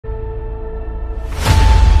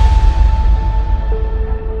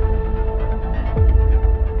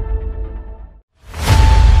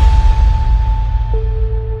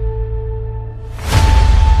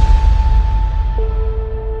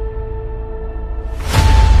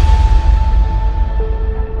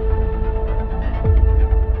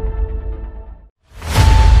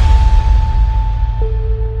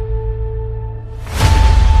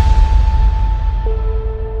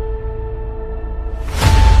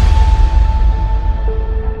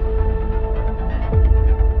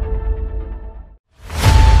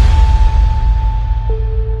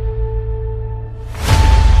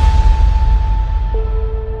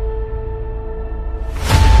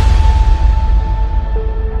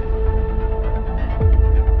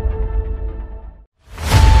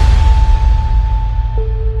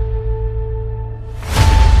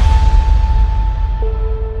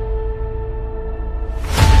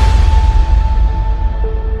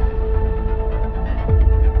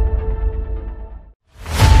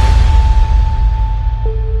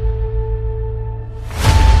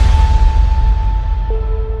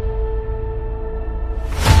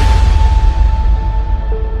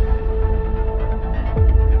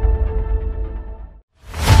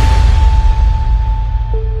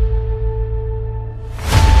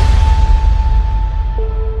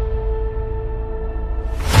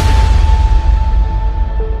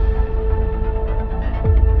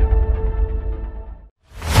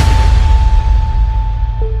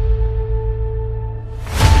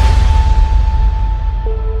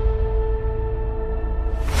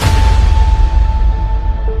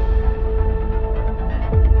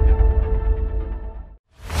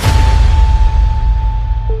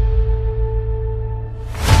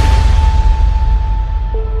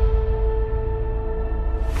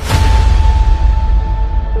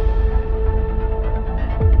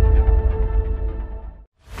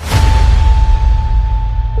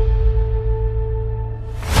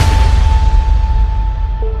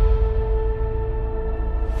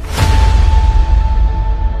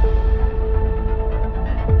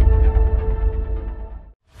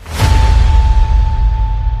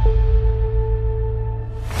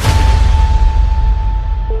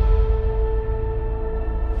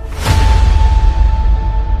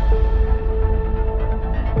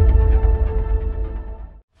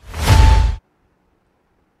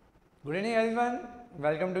Good evening everyone,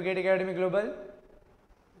 welcome to GATE Academy Global.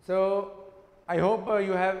 So I hope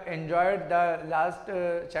you have enjoyed the last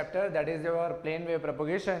chapter, that is your plane wave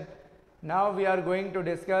propagation. Now we are going to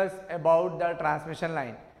discuss about the transmission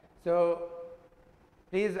line. So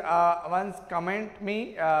please once comment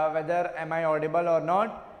me whether am I audible or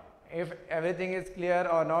not. If everything is clear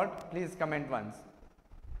or not, please comment once.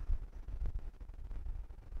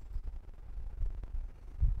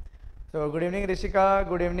 So good evening Rishika,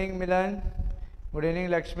 good evening Milan, good evening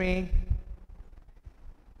Lakshmi.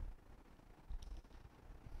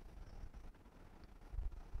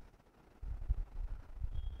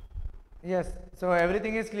 Yes, so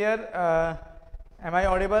everything is clear. Am I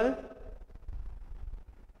audible?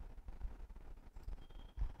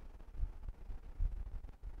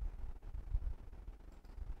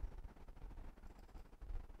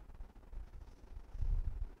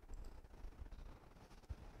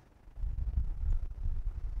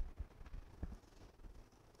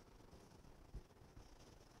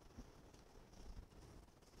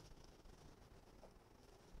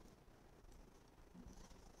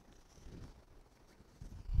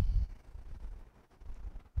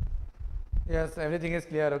 Yes, everything is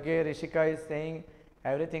clear. Okay, Rishika is saying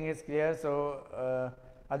everything is clear. So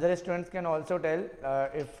other students can also tell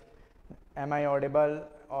if am I audible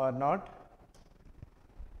or not.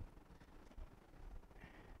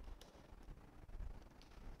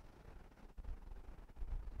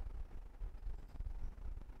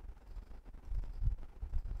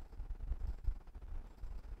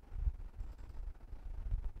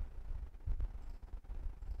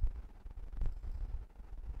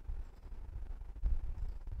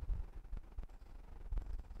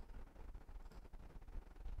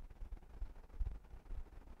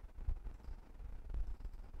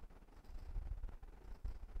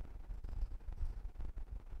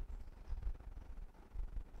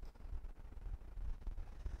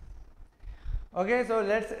 Okay, so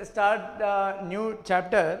let's start the new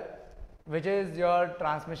chapter, which is your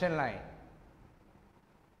transmission line.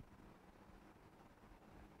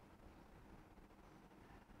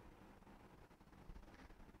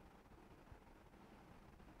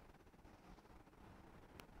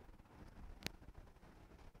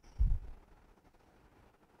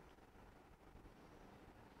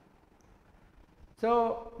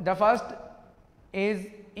 So the first is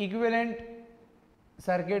equivalent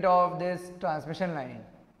circuit of this transmission line.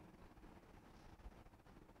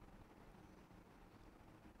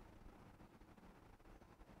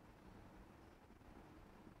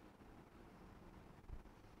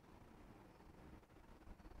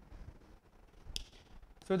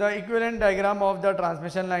 So the equivalent diagram of the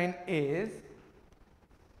transmission line is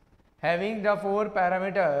having the four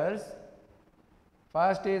parameters.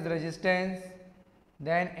 First is resistance,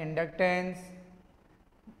 then inductance,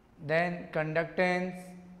 then conductance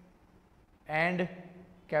and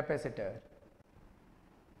capacitor.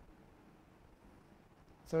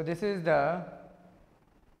 So this is the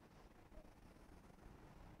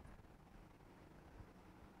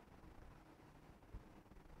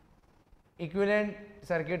equivalent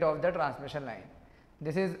circuit of the transmission line.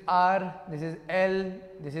 This is R, this is L,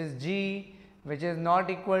 this is G, which is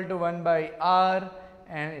not equal to 1 by R,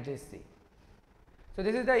 and it is C. So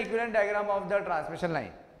this is the equivalent diagram of the transmission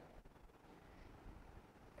line.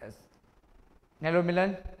 Yes. Hello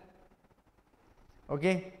Milan.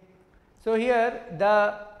 Okay. So here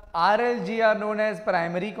the R, L, G are known as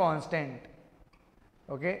primary constant.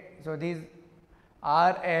 Okay. So these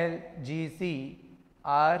R, L, G, C,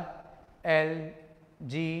 R, L,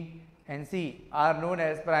 G and C are known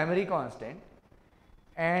as primary constant,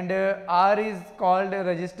 and R is called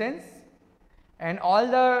resistance, and all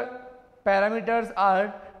the parameters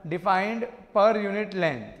are defined per unit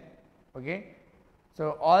length. Okay.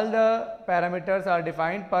 So all the parameters are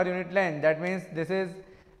defined per unit length. That means this is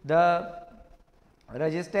the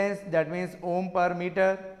resistance, that means ohm per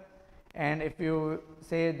meter, and if you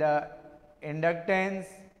say the inductance,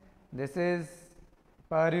 this is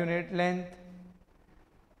per unit length,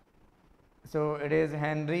 so it is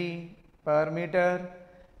Henry per meter,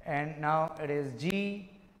 and now it is G,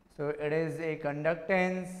 so it is a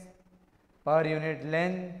conductance per unit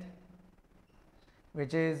length,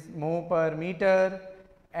 which is mho per meter,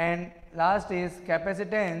 and last is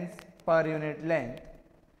capacitance per unit length,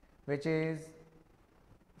 which is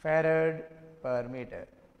farad per meter.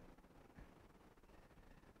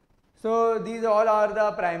 So these all are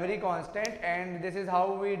the primary constant, and this is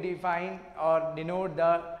how we define or denote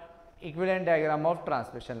the equivalent diagram of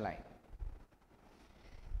transmission line.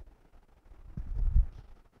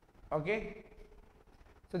 Okay.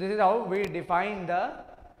 So this is how we define the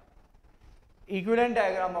equivalent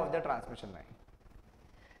diagram of the transmission line.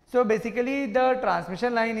 So basically the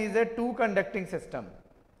transmission line is a two conducting system.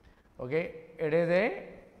 Okay, it is a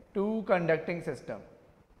two conducting system.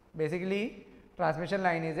 Basically transmission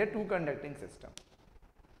line is a two conducting system,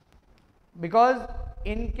 because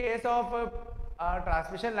in case of a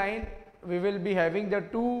transmission line we will be having the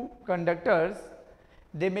two conductors.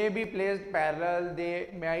 They may be placed parallel, they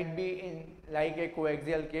might be in like a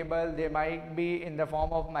coaxial cable, they might be in the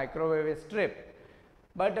form of microwave strip.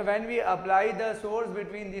 But when we apply the source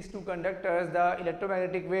between these two conductors, the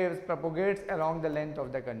electromagnetic waves propagates along the length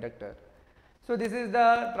of the conductor. So this is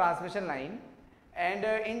the transmission line, and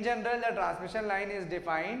in general the transmission line is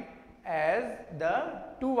defined as the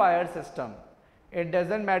two wire system. It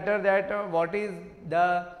doesn't matter that what is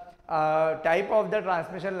the type of the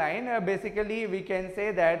transmission line. Basically we can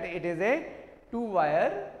say that it is a two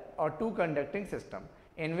wire or two conducting system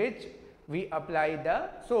in which we apply the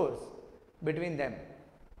source between them.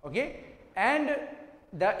 Okay, and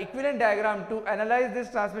the equivalent diagram to analyze this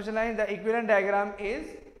transmission line, the equivalent diagram is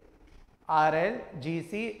RL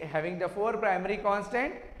GC having the four primary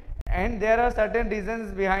constant, and there are certain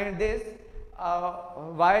reasons behind this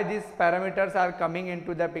why these parameters are coming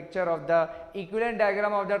into the picture of the equivalent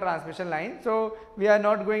diagram of the transmission line. So we are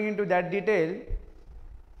not going into that detail.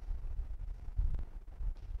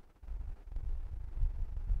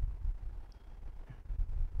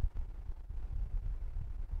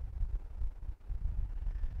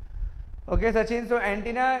 Okay, Sachin, so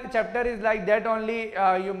antenna chapter is like that only.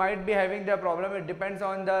 You might be having the problem. It depends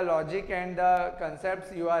on the logic and the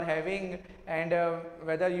concepts you are having, and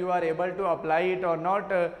whether you are able to apply it or not.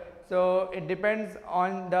 So it depends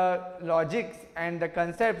on the logics and the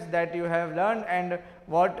concepts that you have learned and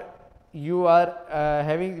what you are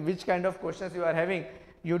having, which kind of questions you are having.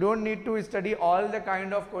 You don't need to study all the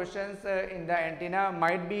kind of questions in the antenna.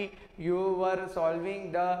 Might be you were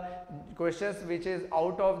solving the questions which is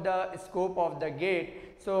out of the scope of the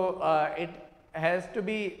gate. So it has to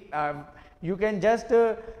be, you can just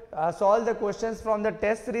solve the questions from the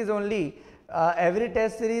test series only. Every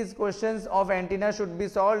test series questions of antenna should be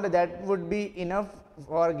solved. That would be enough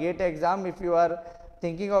for gate exam. If you are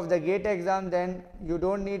thinking of the gate exam, then you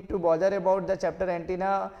don't need to bother about the chapter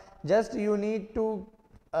antenna. Just you need to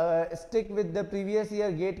stick with the previous year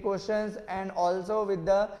gate questions, and also with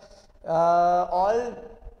the all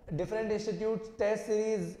different institutes test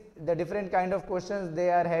series, the different kind of questions they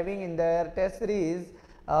are having in their test series.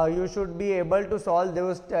 You should be able to solve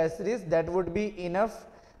those test series. That would be enough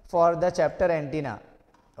for the chapter antenna.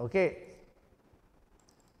 Okay.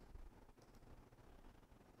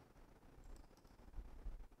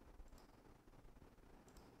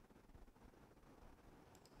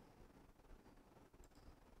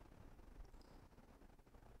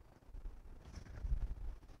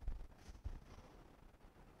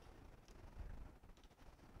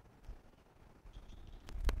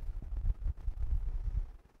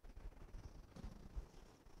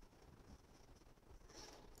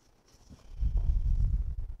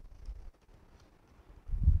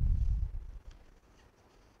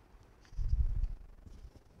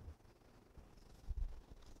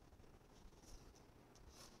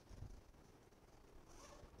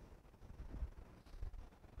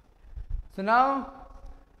 So now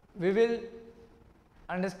we will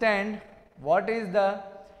understand what is the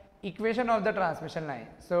equation of the transmission line.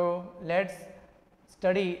 So let's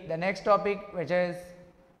study the next topic, which is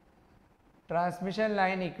transmission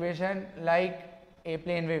line equation like a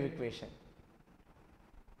plane wave equation.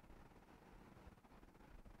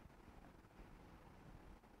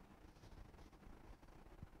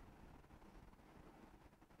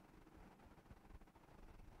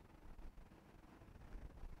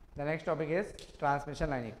 The next topic is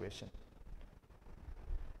transmission line equation.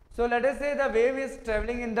 So let us say the wave is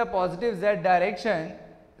traveling in the positive z direction.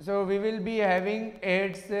 So we will be having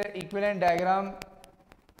its equivalent diagram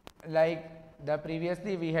like the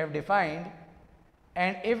previously we have defined,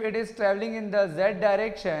 and if it is traveling in the z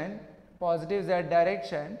direction, positive z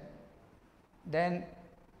direction, then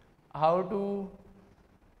how to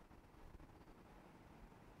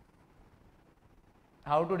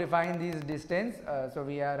define these distance. So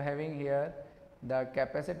we are having here the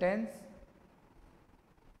capacitance,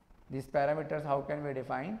 these parameters, how can we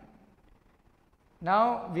define?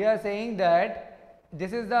 Now we are saying that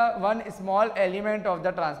this is the one small element of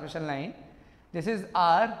the transmission line. This is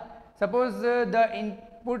R. Suppose the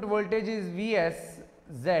input voltage is VS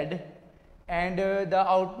and the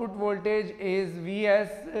output voltage is VS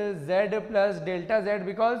plus delta Z,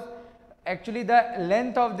 because actually the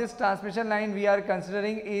length of this transmission line we are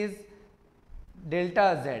considering is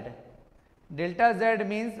delta Z. Delta Z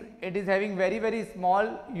means it is having very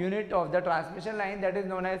small unit of the transmission line, that is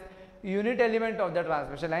known as unit element of the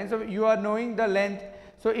transmission line. So you are knowing the length.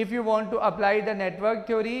 So if you want to apply the network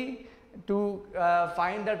theory to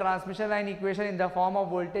find the transmission line equation in the form of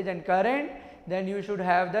voltage and current, then you should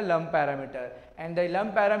have the lump parameter, and the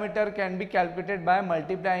lump parameter can be calculated by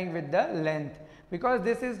multiplying with the length, because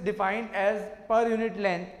this is defined as per unit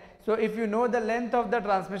length. So if you know the length of the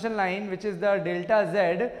transmission line, which is the delta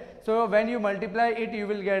Z, so when you multiply it, you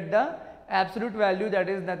will get the absolute value, that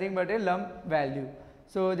is nothing but a lump value.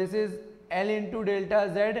 So this is L into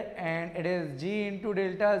delta Z, and it is G into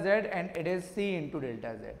delta Z, and it is C into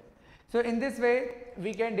delta Z. So in this way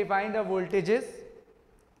we can define the voltages.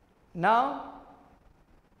 Now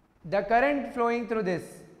the current flowing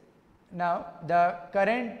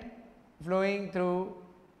through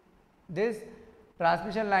this,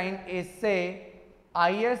 transmission line is, say,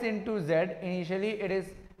 Is into Z. Initially it is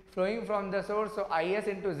flowing from the source, so Is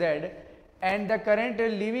into Z, and the current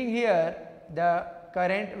leaving here, the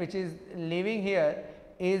current which is leaving here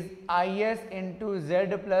is Is into Z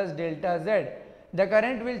plus delta Z. The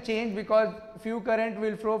current will change because few current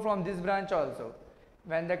will flow from this branch also.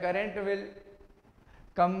 When the current will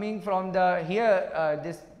coming from the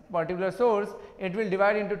this particular source, it will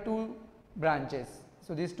divide into two branches.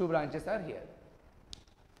 So these two branches are here.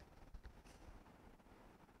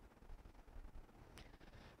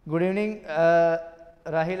 Good evening,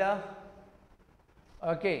 Rahila.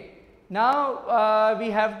 Okay, now we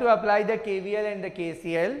have to apply the KVL and the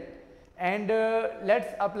KCL, and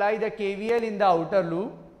let's apply the KVL in the outer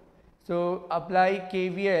loop. So apply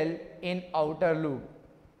KVL in outer loop.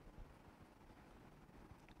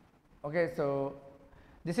 Okay, so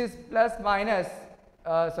this is minus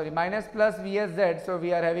plus Vsz, so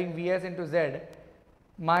we are having Vs into Z,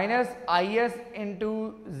 minus Is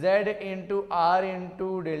into Z into R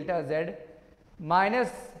into delta Z, minus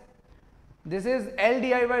this is L di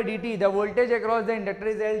by dt, the voltage across the inductor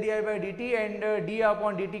is L di by dt, and d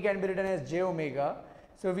upon dt can be written as j omega.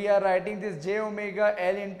 So we are writing this j omega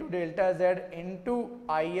L into delta Z into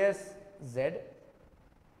Is Z.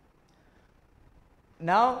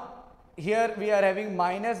 Now here we are having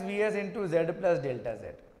minus Vs into Z plus delta Z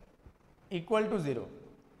equal to 0.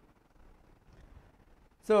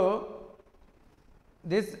 So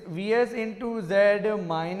this Vs into Z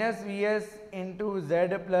minus Vs into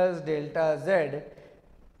Z plus delta Z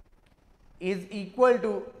is equal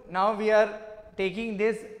to, now we are taking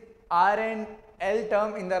this R and L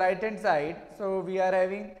term in the right hand side, so we are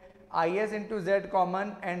having Is into Z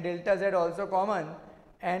common and delta Z also common,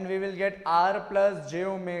 and we will get R plus j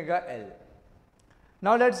omega L.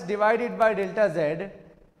 Now let's divide it by delta Z,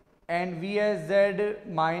 and V as Z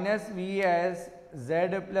minus V as Z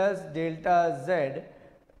plus delta Z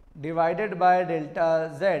divided by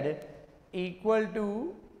delta Z equal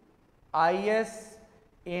to Is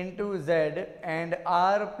into Z and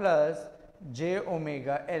R plus j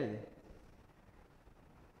omega L.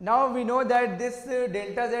 Now we know that this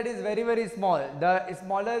delta Z is very small. The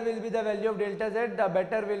smaller will be the value of delta Z, the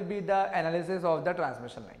better will be the analysis of the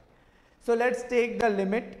transmission line. So let's take the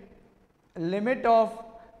limit of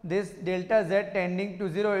this delta Z tending to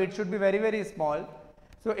 0, it should be very small.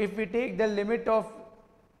 So if we take the limit of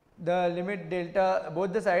delta,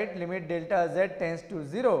 both the sides, limit delta Z tends to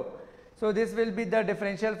 0. So this will be the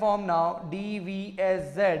differential form now, dV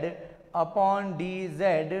as Z upon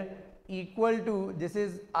dZ equal to, this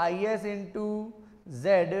is Is into Z,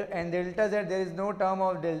 and delta Z, there is no term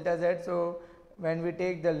of delta Z. So when we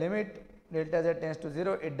take the limit delta Z tends to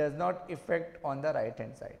 0, it does not affect on the right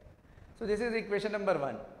hand side. So this is equation number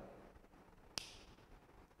 1.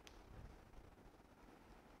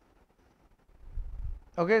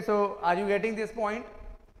 Okay, so are you getting this point?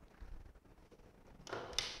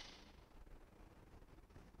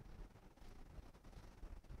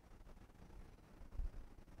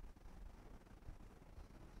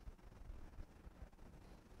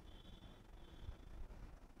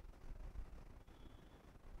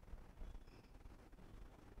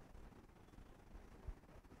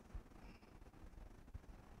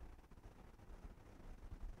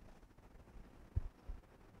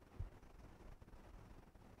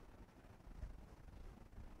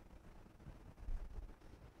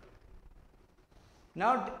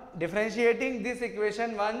 Now differentiating this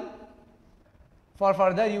equation 1 for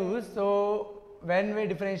further use. So when we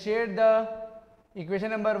differentiate the equation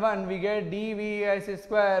number 1, we get dVs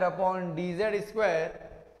square upon dz square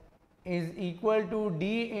is equal to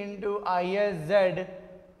d into Is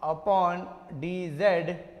upon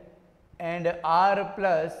dz and R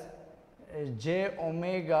plus j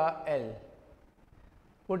omega L.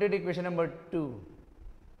 Put it equation number 2.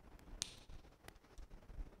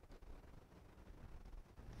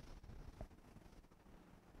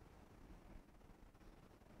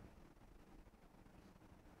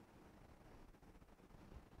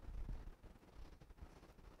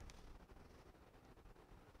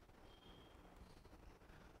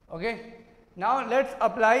 Okay, now let's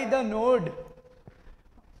apply the node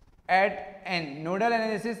at n, nodal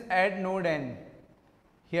analysis at node n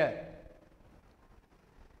here.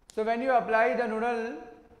 So when you apply the nodal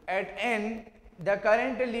at n, the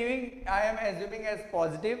current leaving I am assuming as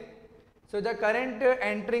positive. So the current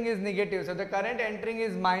entering is negative. So the current entering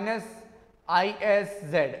is minus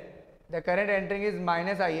ISZ. The current entering is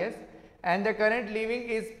minus IS, and the current leaving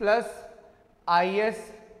is plus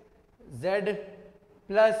ISZ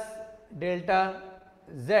plus delta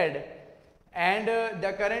Z, and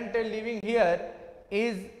the current leaving here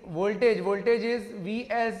is voltage. Voltage is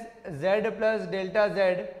VSZ plus delta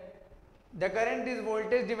Z. The current is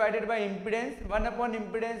voltage divided by impedance. 1 upon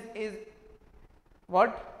impedance is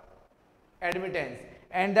what? Admittance.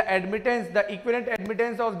 And the admittance, the equivalent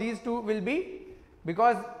admittance of these two will be,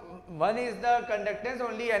 because one is the conductance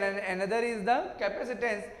only and another is the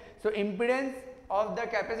capacitance. So impedance of the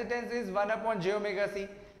capacitance is 1 upon j omega c.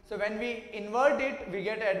 So when we invert it, we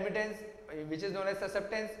get admittance, which is known as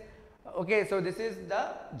susceptance. Okay, so this is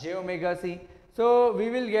the j omega c. So we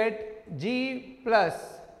will get G plus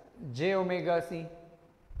j omega c.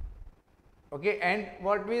 Okay, and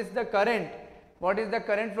what is the current? What is the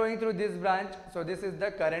current flowing through this branch? So this is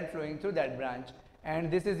the current flowing through that branch,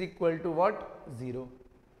 and this is equal to what? 0.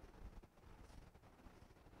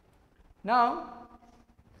 Now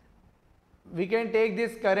we can take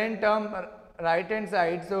this current term right hand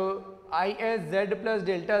side. So ISZ plus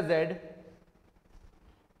delta Z,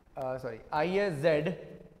 ISZ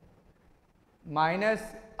minus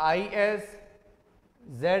ISZ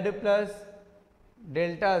plus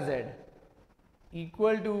delta Z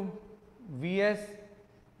equal to Vs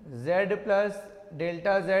Z plus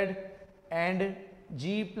delta Z and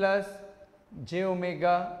G plus j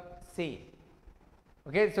omega c.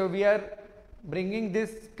 Okay, so we are bringing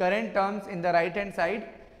this current terms in the right hand side.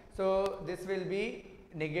 So this will be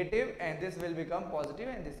negative and this will become positive,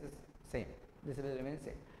 and this is same. This will remain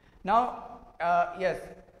same. Now, yes.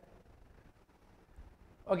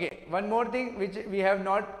 Okay, one more thing which we have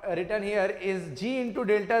not written here is G into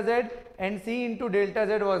delta Z and C into delta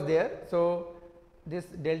Z was there. So this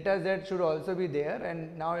delta Z should also be there,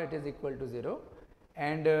 and now it is equal to 0,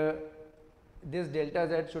 and this delta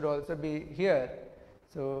Z should also be here.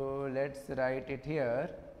 So let's write it here.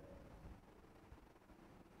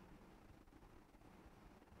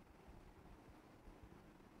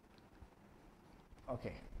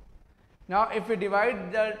 Okay. Now if we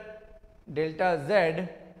divide the delta Z,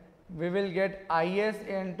 we will get IS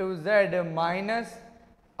into Z minus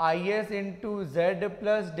IS into Z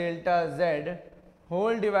plus delta Z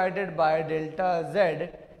whole divided by delta Z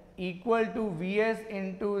equal to Vs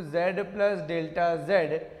into Z plus delta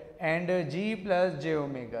Z and G plus j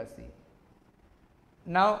omega c.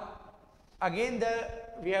 Now again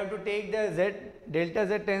we have to take the Z, delta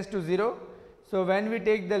Z tends to 0. So when we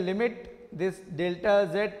take the limit, this delta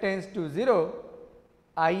Z tends to 0,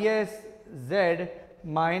 IS Z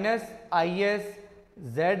minus IS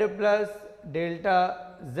Z plus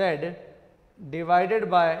delta Z divided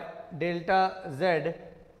by delta Z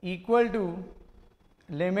equal to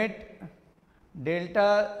limit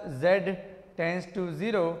delta Z tends to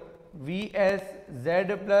 0, Vs Z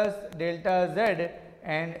plus delta Z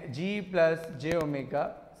and G plus j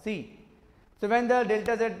omega c. So when the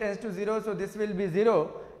delta Z tends to 0, so this will be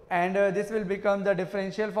 0, and this will become the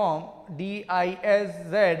differential form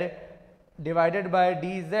DISZ divided by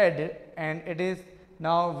DZ, and it is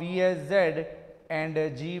now VSZ and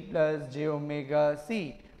G plus j omega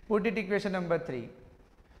c. Put it equation number 3.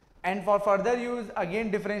 And for further use,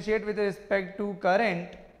 again differentiate with respect to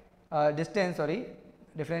current,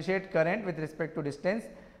 differentiate current with respect to distance.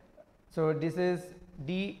 So this is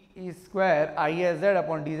d is square ISZ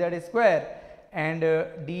upon dz square, and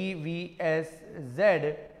dVSZ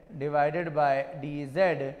divided by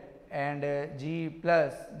dz and G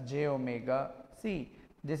plus j omega c.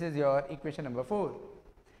 This is your equation number 4.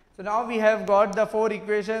 So now we have got the 4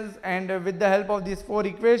 equations, and with the help of these 4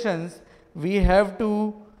 equations we have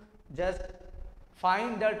to just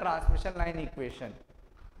find the transmission line equation.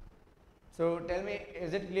 So tell me,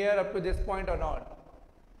 is it clear up to this point or not?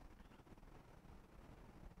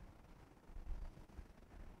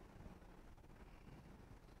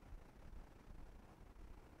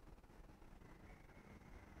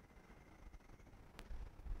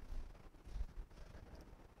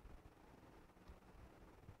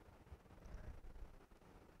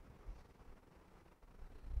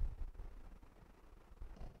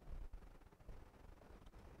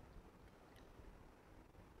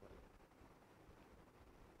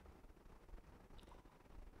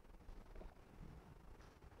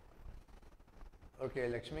 Okay,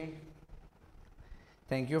 Lakshmi.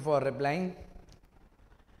 Thank you for replying.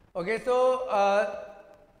 Okay, so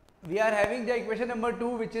we are having the equation number 2,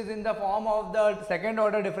 which is in the form of the second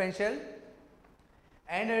order differential,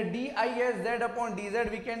 and dIs upon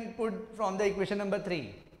dz we can put from the equation number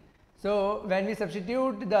 3. So when we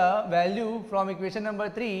substitute the value from equation number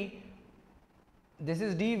 3, this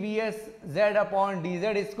is dVs upon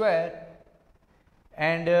dz square,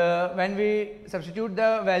 and when we substitute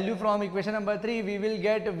the value from equation number 3, we will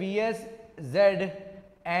get Vs z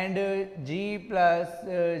and g plus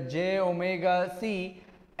j omega c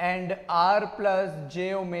and r plus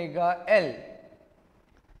j omega l.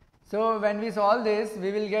 So when we solve this,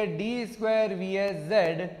 we will get d square Vs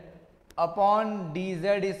z upon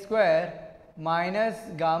dz square minus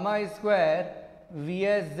gamma square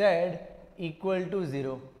Vs z equal to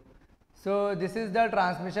 0. So this is the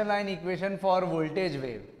transmission line equation for voltage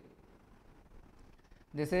wave.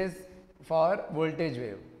 This is for voltage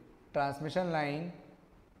wave, transmission line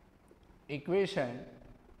equation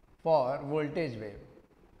for voltage wave.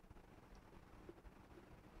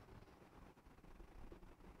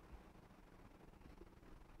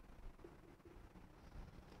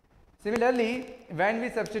 Similarly, when we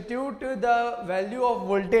substitute the value of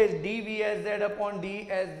voltage dVs upon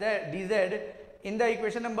dz in the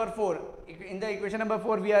equation number 4,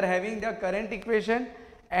 we are having the current equation,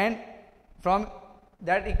 and from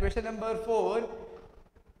that equation number 4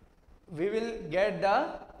 we will get the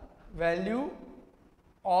value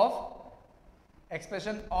of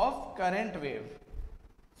expression of current wave.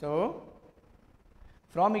 So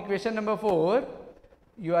from equation number 4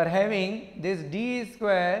 you are having this d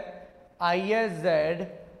square Is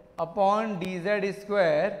upon dz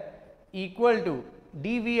square equal to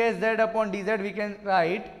dVs upon dz, we can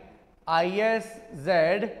write Is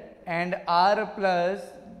z and r plus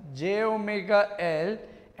j omega l,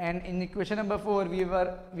 and in equation number 4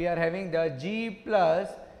 we are having the g plus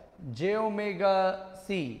j omega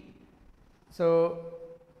c. So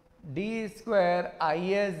d square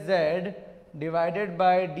Is divided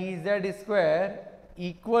by dz square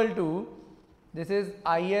equal to, this is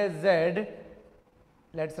Is,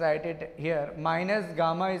 let's write it here, minus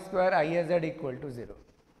gamma square Is equal to 0.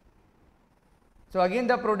 So again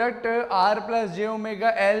the product r plus j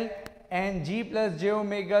omega l and g plus j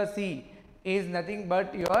omega c is nothing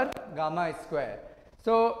but your gamma square.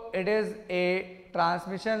 So it is a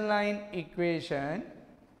transmission line equation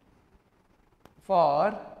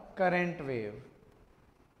for current wave.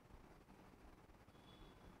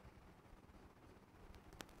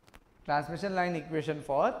 Transmission line equation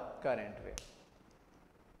for current wave.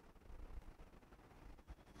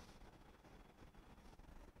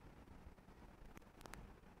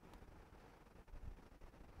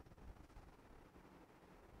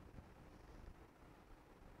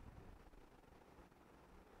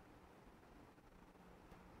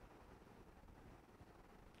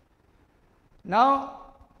 Now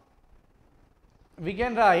we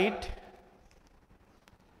can write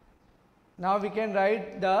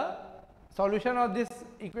the solution of this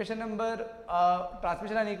equation number,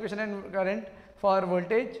 transmission line equation and current for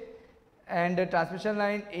voltage, and transmission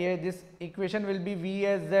line this equation will be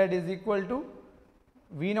Vs is equal to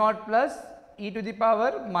V naught plus e to the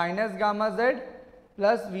power minus gamma z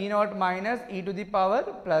plus V naught minus e to the power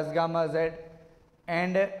plus gamma z,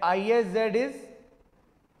 and Is is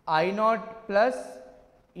I naught plus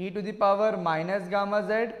e to the power minus gamma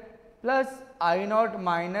z plus I naught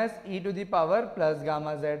minus e to the power plus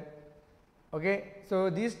gamma z. Okay, so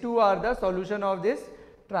these two are the solution of this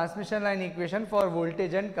transmission line equation for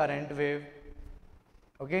voltage and current wave.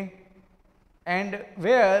 Okay, and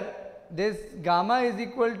where this gamma is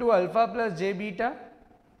equal to alpha plus j beta,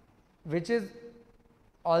 which is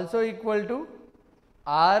also equal to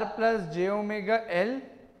r plus j omega l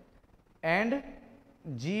and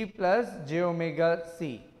g plus j omega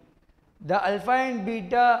c. The alpha and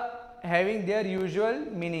beta having their usual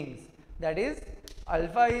meanings, that is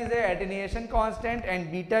alpha is a attenuation constant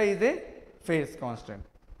and beta is a phase constant.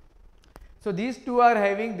 So these two are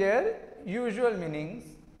having their usual meanings,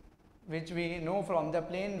 which we know from the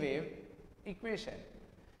plane wave equation.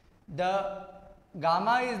 The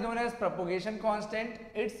gamma is known as propagation constant,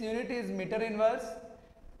 its unit is meter inverse.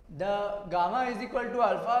 The gamma is equal to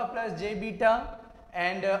alpha plus j beta,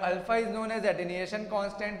 and alpha is known as attenuation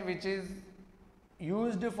constant, which is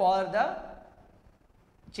used for the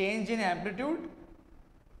change in amplitude.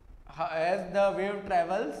 As the wave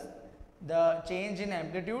travels, the change in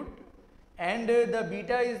amplitude, and the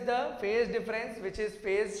beta is the phase difference, which is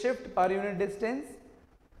phase shift per unit distance,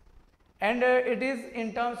 and it is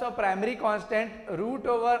in terms of primary constant root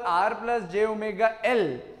over r plus j omega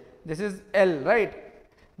l. This is L, right?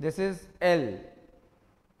 This is L.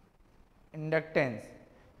 inductance,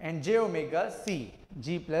 and j omega c,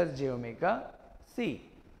 G plus j omega c.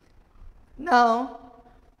 Now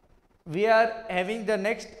we are having the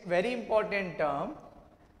next very important term.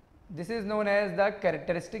 This is known as the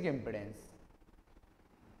characteristic impedance.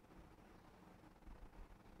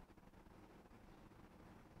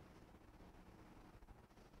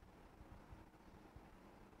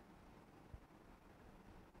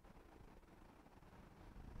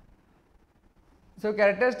 So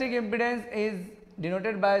characteristic impedance is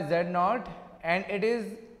denoted by Z naught, and it is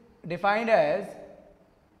defined as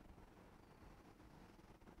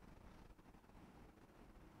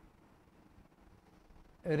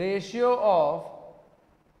ratio of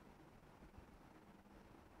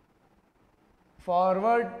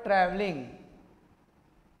forward travelling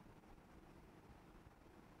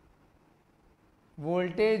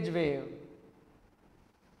voltage wave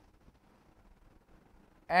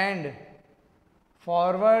and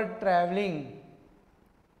forward travelling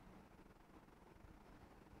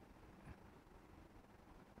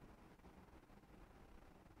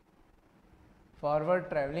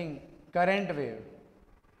current wave.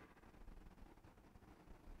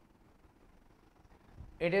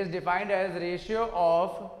 It is defined as ratio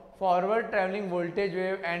of forward travelling voltage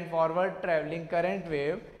wave and forward travelling current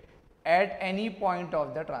wave at any point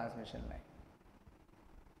of the transmission line.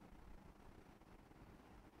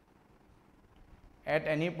 At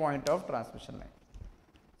any point of transmission line.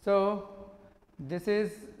 So this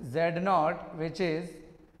is Z naught, which is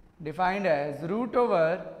defined as root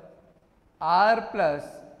over R plus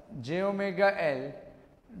j omega L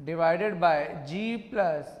divided by G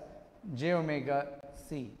plus j omega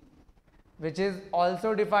C, which is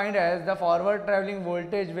also defined as the forward travelling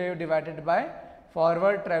voltage wave divided by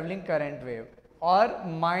forward travelling current wave, or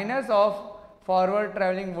minus of forward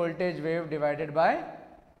travelling voltage wave divided by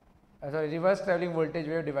reverse travelling voltage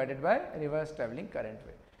wave divided by reverse travelling current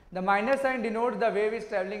wave. The minus sign denotes the wave is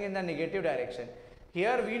travelling in the negative direction.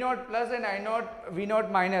 Here V naught plus and I naught, V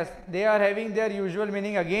naught minus, they are having their usual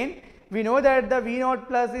meaning again. We know that the V naught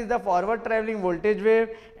plus is the forward travelling voltage wave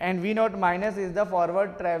and V naught minus is the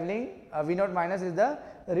forward travelling, V naught minus is the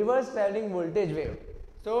reverse travelling voltage wave.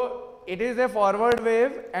 So it is a forward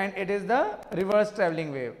wave and it is the reverse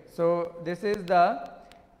travelling wave. So this is the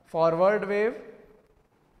forward wave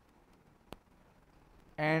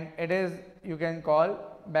and it is, you can call,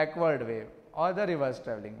 backward wave or the reverse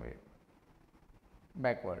travelling wave.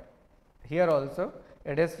 Backward. Here also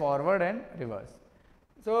it is forward and reverse.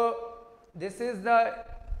 So this is the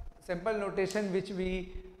simple notation which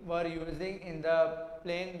we were using in the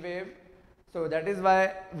plane wave. So that is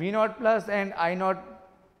why V naught plus and I naught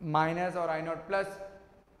minus or I naught plus,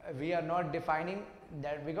 we are not defining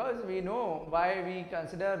that, because we know why we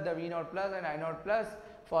consider the V naught plus and I naught plus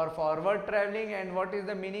for forward travelling, and what is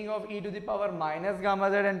the meaning of e to the power minus gamma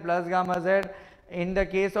z and plus gamma z in the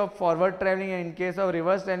case of forward travelling, and in case of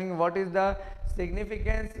reverse travelling what is the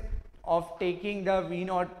significance of taking the V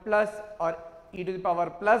naught plus or e to the power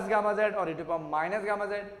plus gamma z or e to the power minus gamma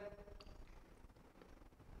z.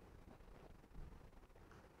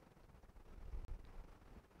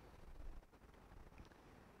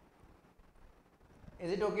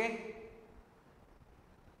 Is it okay?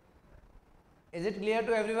 Is it clear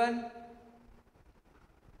to everyone?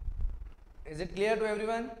 Is it clear to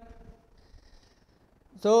everyone?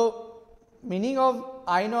 So meaning of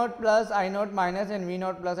I naught plus, I naught minus and V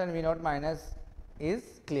naught plus and V naught minus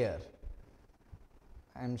is clear.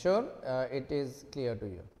 I am sure it is clear to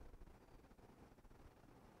you.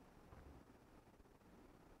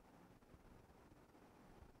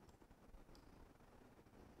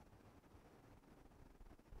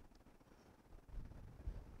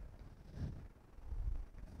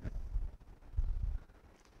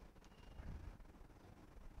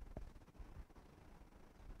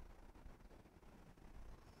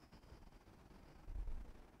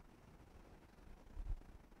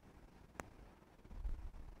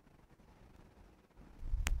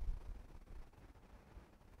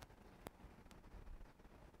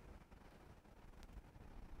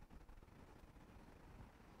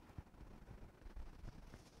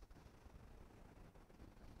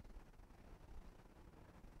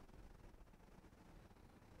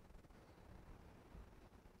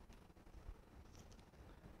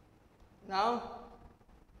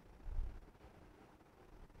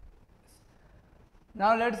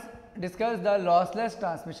 Now let's discuss the lossless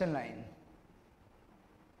transmission line.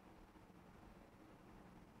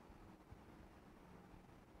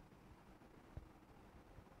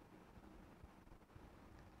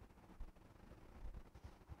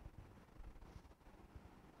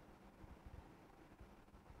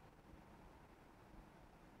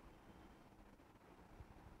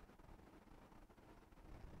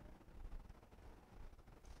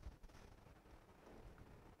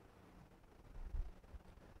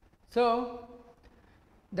 So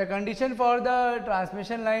the condition for the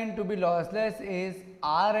transmission line to be lossless is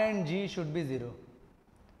R and G should be 0.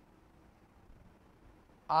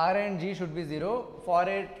 R and G should be 0 for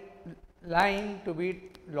a line to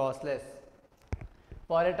be lossless.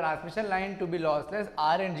 For a transmission line to be lossless,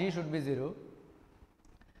 R and G should be 0.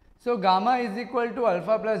 So gamma is equal to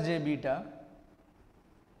alpha plus j beta,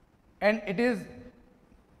 and it is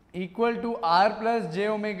equal to R plus j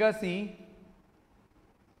omega c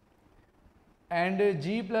and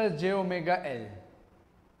G plus j omega L.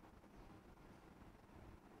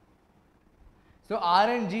 So R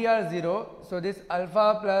and G are 0. So this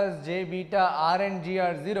alpha plus j beta, R and G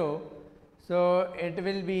are 0. So it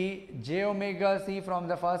will be j omega c from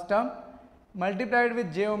the first term multiplied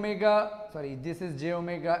with j omega, sorry, this is j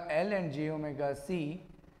omega L and j omega c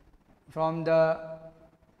from the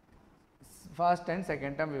first and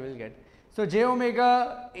second term we will get. So j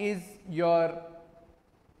omega is your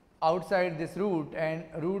outside this root and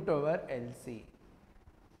root over LC,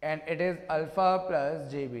 and it is alpha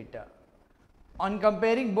plus j beta. On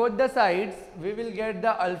comparing both the sides, we will get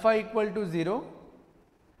the alpha equal to 0,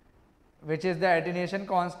 which is the attenuation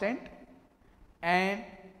constant, and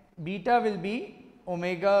beta will be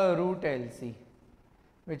omega root LC,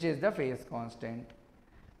 which is the phase constant.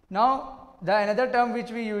 Now the another term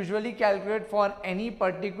which we usually calculate for any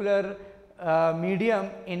particular medium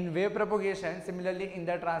in wave propagation, similarly in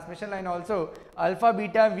the transmission line also, alpha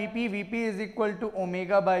beta Vp is equal to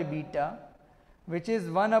omega by beta, which is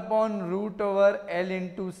 1 upon root over L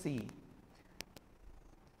into C.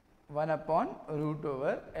 1 upon root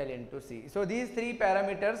over L into C. So these three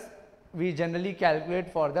parameters we generally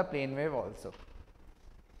calculate for the plane wave also.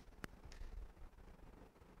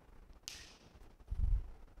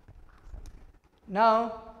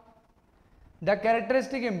 Now the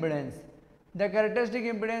characteristic impedance. The characteristic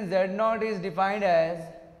impedance Z0 is defined as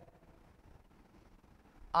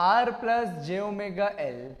R plus j omega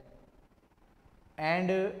L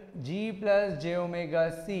and G plus j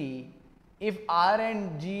omega C. If R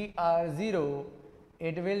and G are 0,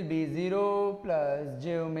 it will be 0 plus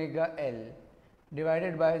j omega L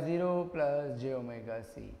divided by 0 plus j omega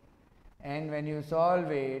C, and when you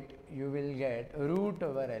solve it you will get root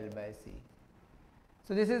over L by C.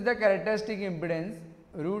 So this is the characteristic impedance,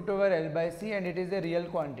 root over L by C, and it is a real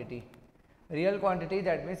quantity. Real quantity,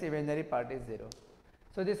 that means imaginary part is 0.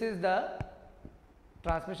 So this is the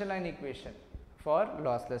transmission line equation for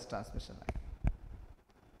lossless transmission line.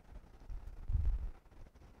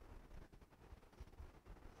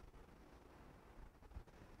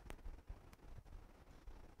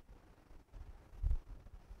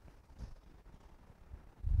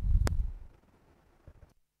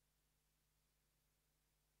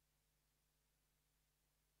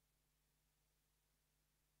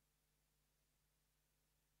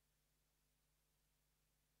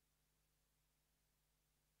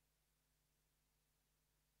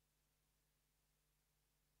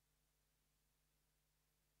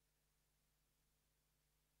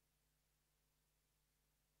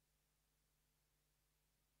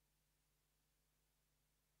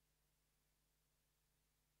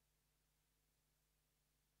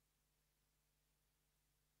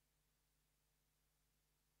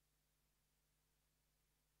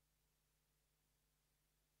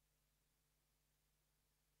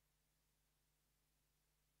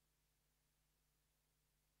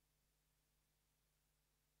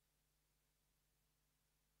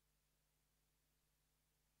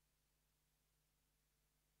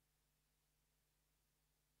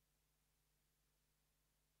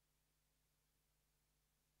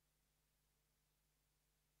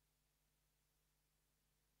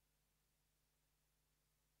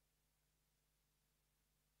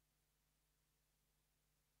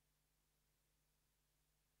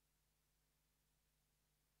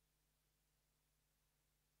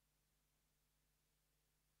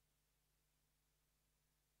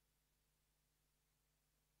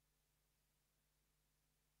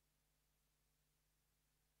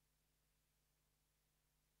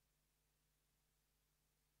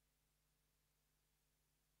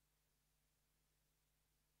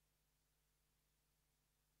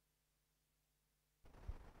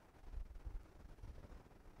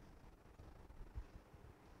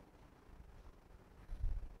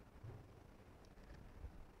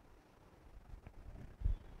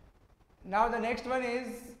 Now the next one is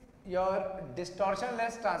your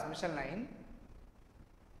distortionless transmission line.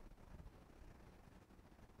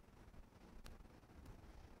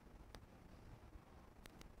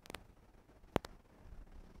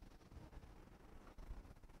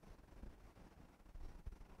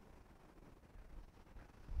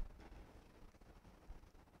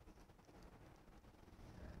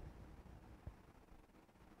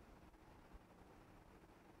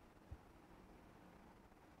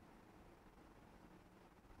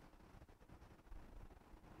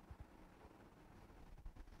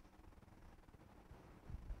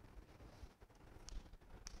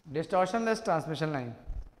 Distortionless transmission line.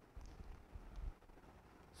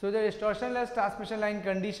 So the distortionless transmission line,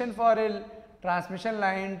 condition for a transmission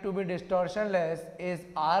line to be distortionless is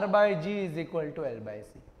R by G is equal to L by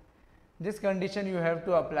C. This condition you have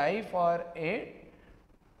to apply for a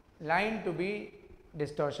line to be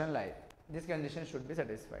distortion line. This condition should be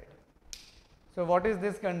satisfied. So what is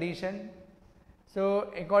this condition?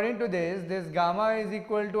 So according to this gamma is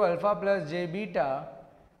equal to alpha plus j beta,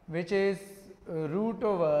 which is root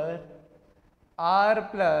over R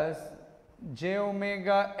plus j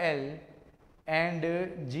omega L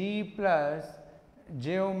and G plus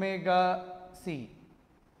j omega C.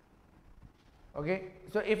 Okay,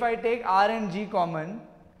 so if I take R and G common,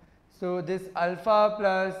 so this alpha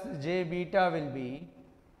plus j beta will be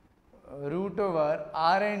root over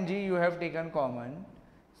R and G you have taken common.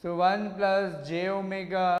 So 1 plus j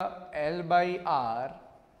omega L by R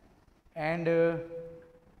and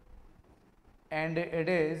it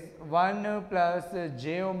is 1 plus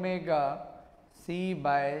j omega C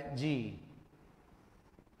by G,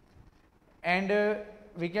 and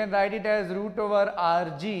we can write it as root over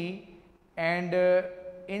RG, and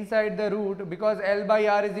inside the root, because L by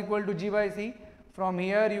R is equal to G by C, from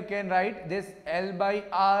here you can write this L by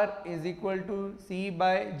R is equal to C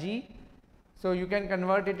by G. So you can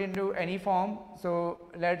convert it into any form. So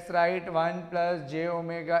let's write 1 plus j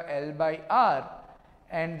omega L by R,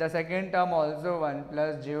 and the second term also 1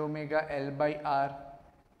 plus j omega L by R,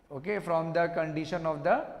 okay, from the condition of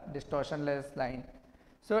the distortionless line.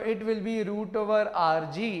 So it will be root over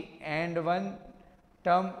RG, and one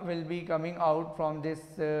term will be coming out from this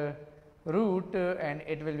root, and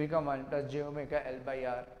it will become 1 plus j omega L by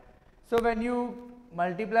R. So when you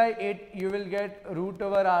multiply it, you will get root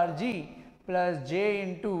over RG plus j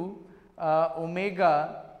into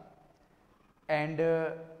omega, and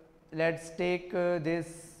let's take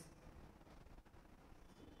this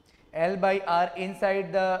L by R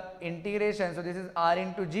inside the integration. So this is R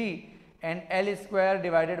into G and L square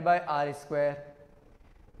divided by R square.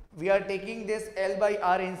 We are taking this L by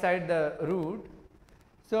R inside the root.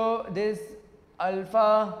 So this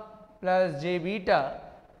alpha plus j beta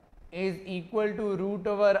is equal to root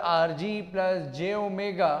over RG plus j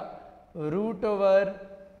omega root over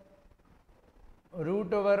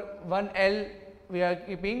 1 L we are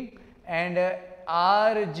keeping, and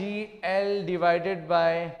RGL divided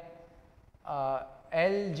by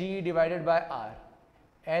LG divided by R.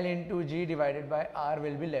 L into G divided by R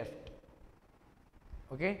will be left.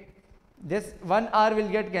 Okay, this one R will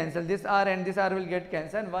get cancelled, this R and this R will get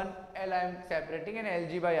cancelled, one L I am separating, and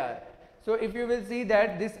LG by R. So if you will see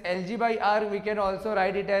that this LG by R, we can also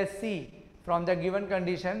write it as C. From the given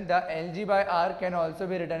condition, the LG by R can also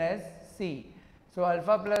be written as C. So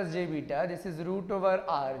alpha plus j beta, this is root over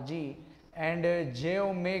RG, and j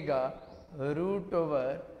omega root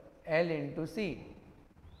over L into C.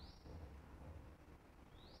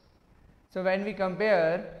 So when we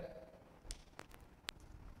compare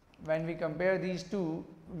these two,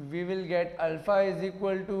 we will get alpha is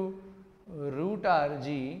equal to root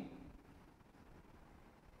RG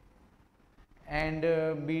and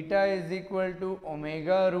beta is equal to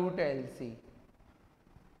omega root LC.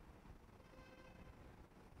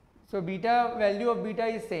 So beta, value of beta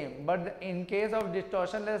is same, but in case of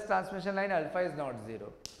distortionless transmission line, alpha is not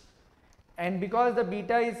 0. And because the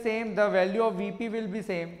beta is same, the value of Vp will be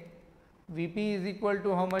same. Vp is equal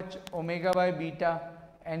to how much? Omega by beta,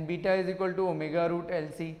 and beta is equal to omega root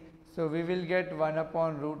LC. So we will get 1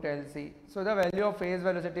 upon root LC. So the value of phase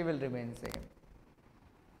velocity will remain same.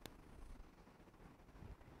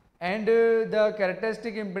 And the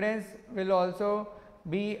characteristic impedance will also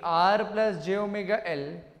be R plus j omega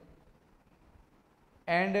L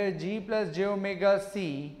and G plus j omega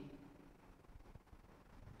C.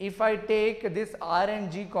 If I take this R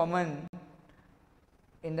and G common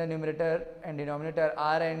in the numerator and denominator,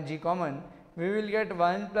 R and G common, we will get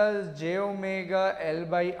 1 plus j omega L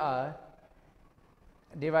by R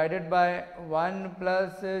divided by 1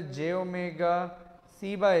 plus j omega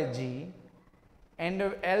C by G, and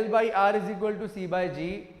L by R is equal to C by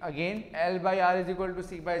G. Again, L by R is equal to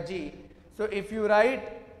C by G. So if you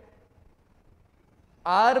write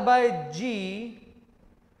R by G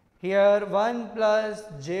here, 1 plus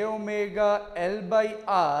j omega L by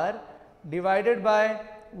R divided by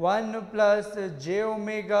 1 plus j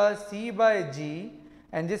omega C by G,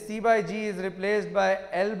 and this C by G is replaced by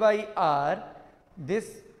L by R.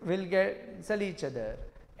 This will cancel each other,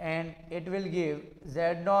 and it will give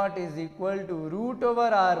Z0 is equal to root over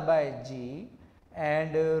R by G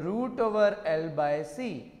and root over L by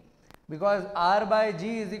C. Because R by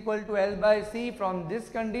G is equal to L by C from this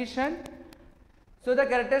condition, So the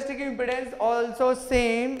characteristic impedance also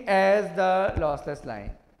same as the lossless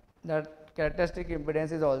line. The characteristic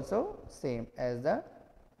impedance is also same as the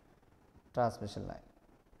transmission line.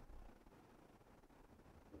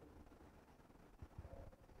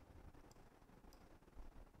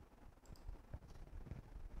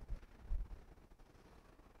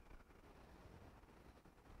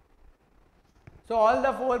 So all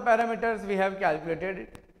the 4 parameters we have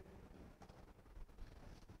calculated.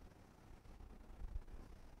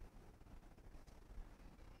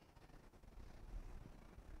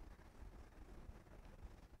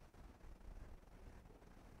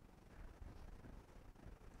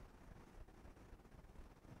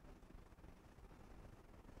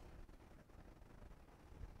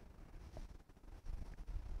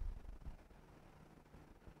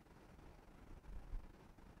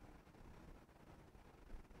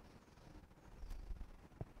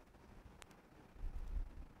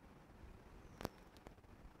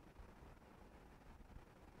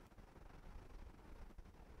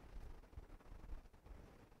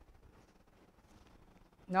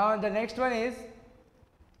 Now the next one is,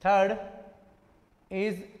 third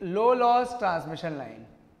is low loss transmission line.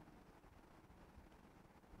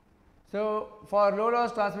 So for low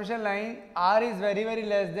loss transmission line, R is very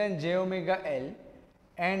less than j omega L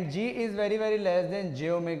and G is very less than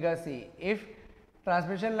j omega C. If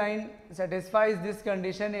transmission line satisfies this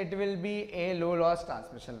condition, it will be a low loss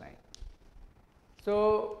transmission line.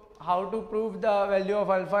 So how to prove the value of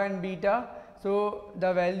alpha and beta? So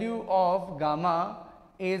the value of gamma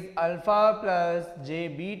is alpha plus j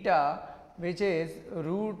beta, which is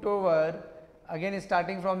root over, again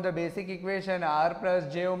starting from the basic equation, R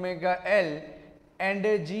plus j omega L and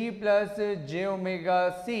G plus j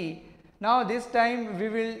omega C. Now this time we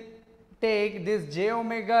will take this j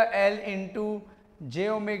omega L into j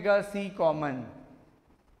omega C common.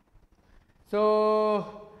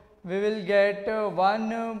 So we will get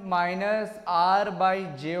 1 minus R by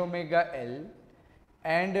j omega L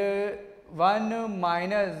and 1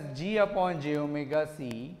 minus G upon j omega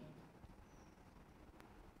C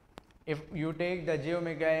if you take the j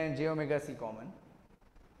omega and j omega C common.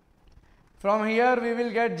 From here we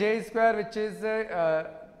will get j square, which is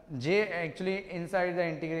j actually inside the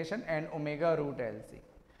integration and omega root LC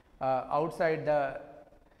outside the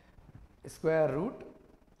square root,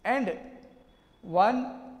 and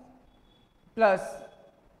 1 plus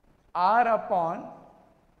R upon,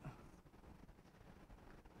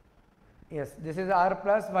 yes, this is R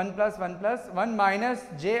plus 1 minus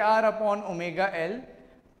j R upon omega L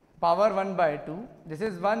power 1 by 2. This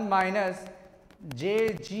is 1 minus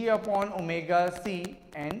j G upon omega C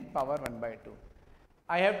and power 1 by 2.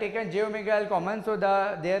 I have taken j omega L common, so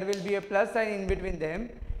there will be a plus sign in between them,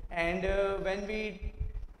 and when we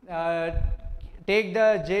take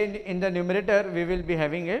the j in the numerator, we will be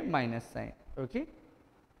having a minus sign. Okay.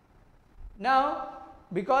 Now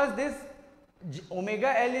because this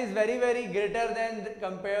omega L is very greater than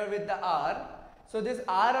compared with the R, so this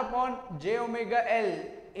R upon j omega L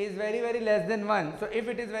is very less than 1. So if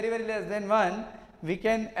it is very less than 1, we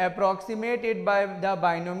can approximate it by the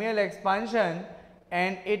binomial expansion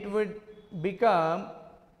and it would become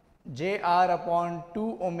jr upon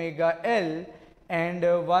 2 omega L and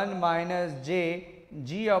 1 minus j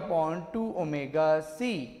G upon 2 omega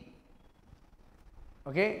C.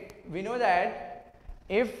 Okay, we know that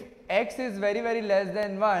if x is very less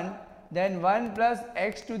than 1, then 1 plus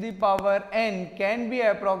x to the power n can be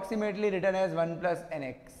approximately written as 1 plus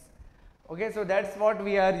nx. Okay, so that's what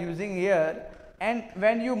we are using here, and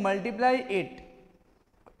when you multiply it,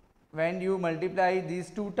 when you multiply these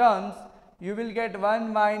two terms, you will get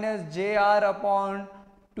 1 minus jr upon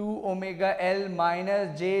 2 omega L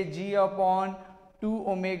minus jg upon 2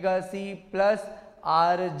 omega C plus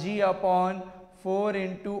rg upon 4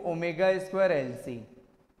 into omega square LC.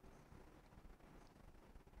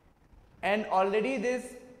 And already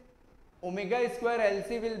this omega square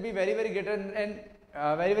LC will be very greater than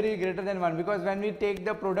very greater than 1, because when we take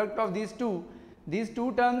the product of these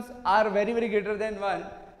two terms are very greater than 1,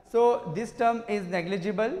 so this term is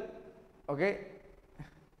negligible. Okay,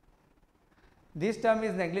 this term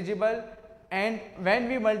is negligible, and when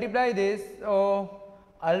we multiply this,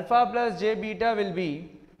 alpha plus j beta will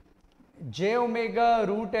be j omega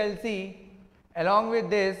root LC, along with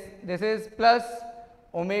this is plus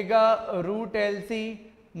omega root LC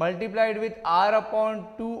multiplied with r upon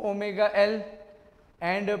 2 omega L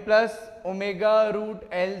and plus omega root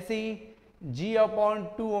LC G upon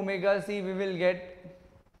 2 omega C we will get,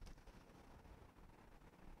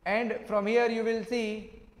 and from here you will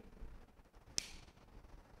see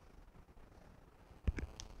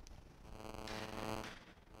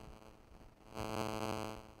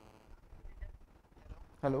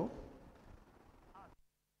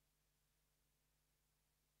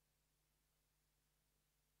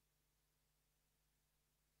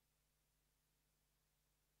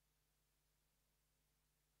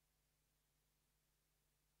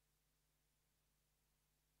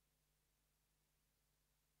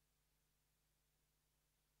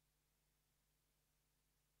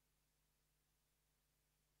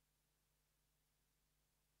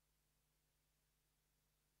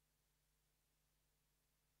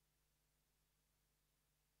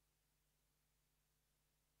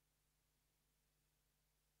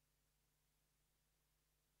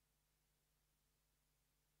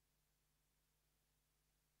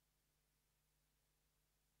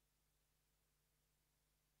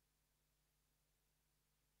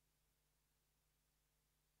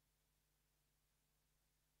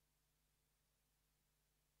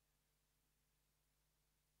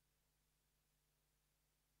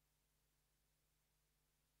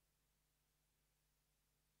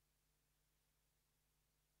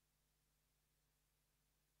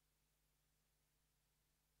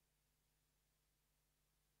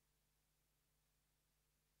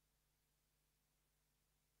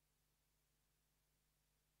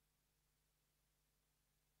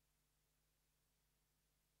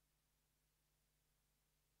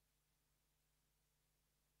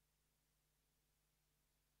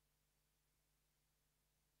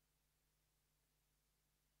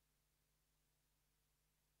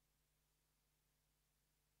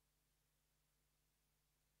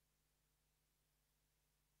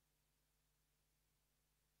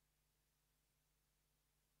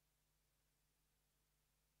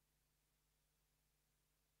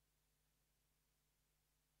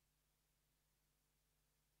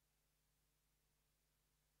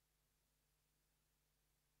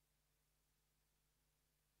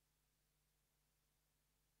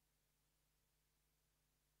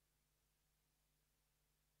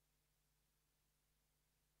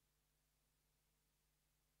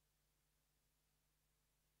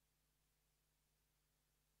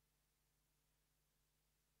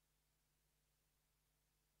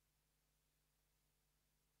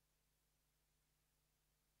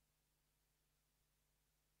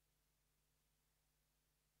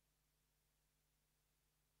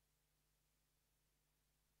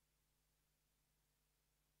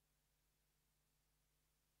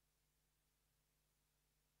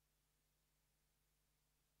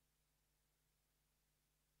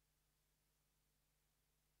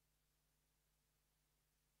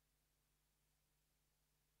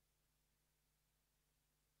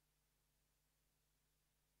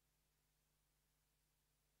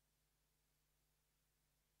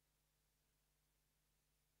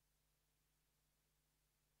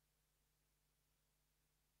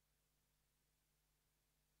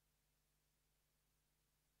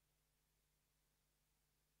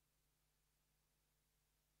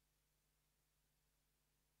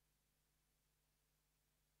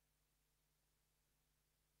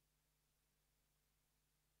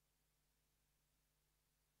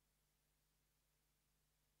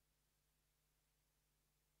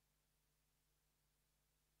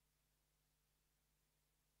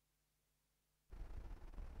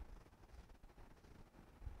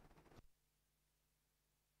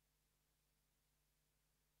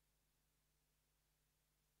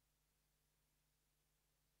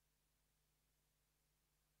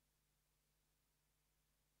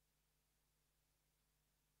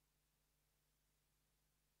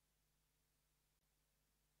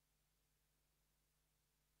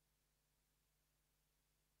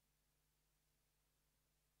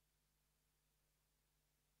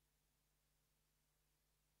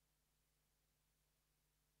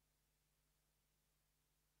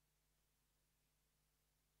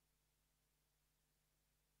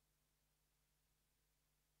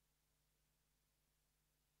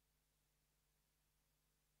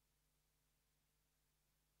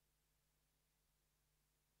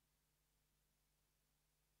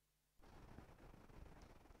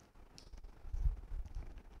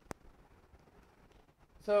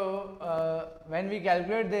So when we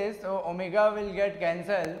calculate this, so omega will get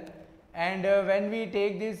cancelled, and when we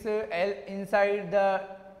take this L inside the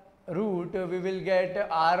root, we will get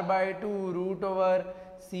R by 2 root over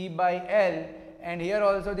C by L, and here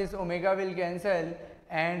also this omega will cancel,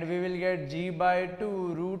 and we will get G by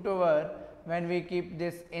 2 root over, when we keep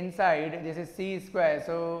this inside, this is C square,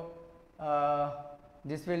 so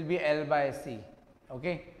this will be L by C.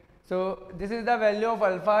 Okay. So this is the value of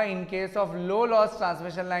alpha in case of low loss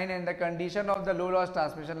transmission line, and the condition of the low loss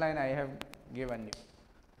transmission line I have given you.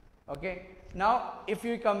 Okay. Now if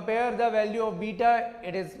you compare the value of beta,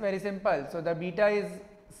 it is very simple. So the beta is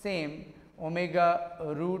same, omega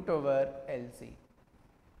root over LC.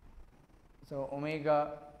 So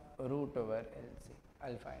omega root over LC,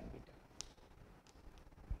 alpha and beta.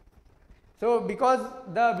 So because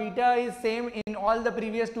the beta is same in all the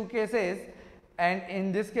previous two cases, and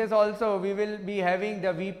in this case also we will be having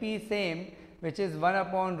the Vp same, which is 1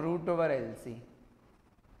 upon root over Lc.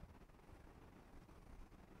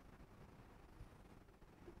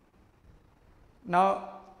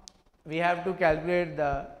 Now we have to calculate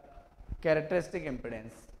the characteristic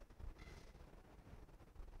impedance.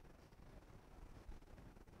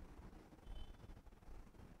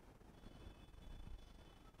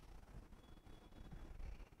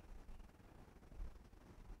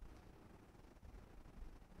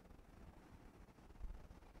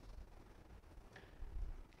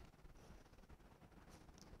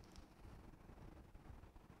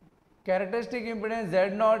 Characteristic impedance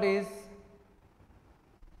Z0 is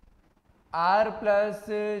R plus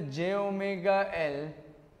j omega L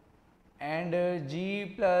and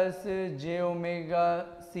G plus j omega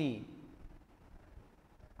C.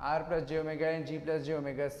 R plus j omega and G plus j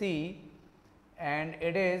omega C, and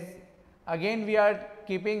it is, again we are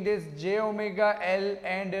keeping this j omega L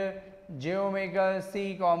and j omega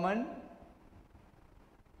C common.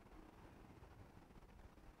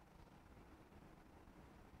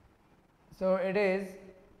 So it is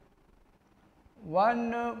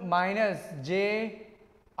 1 minus j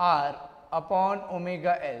r upon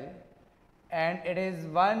omega L, and it is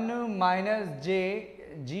 1 minus j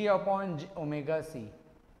g upon omega C.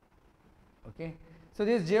 Okay. So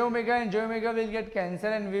this j omega and j omega will get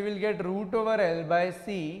cancelled, and we will get root over L by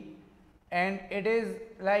C, and it is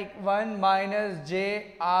like 1 minus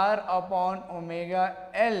j r upon omega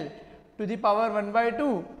L to the power 1 by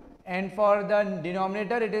 2, and for the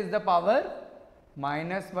denominator it is the power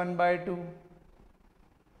minus 1 by 2.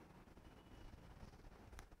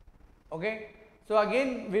 Okay. So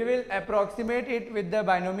again we will approximate it with the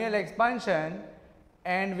binomial expansion,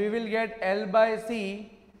 and we will get L by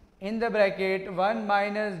C in the bracket 1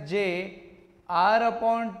 minus j r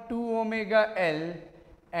upon 2 omega L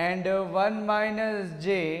and 1 minus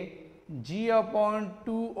j g upon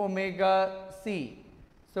 2 omega C.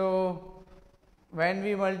 So when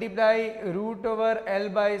we multiply root over L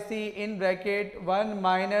by C in bracket 1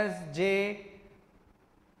 minus j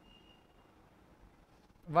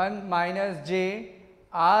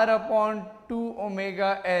r upon 2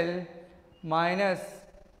 omega L minus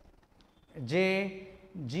j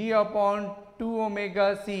g upon 2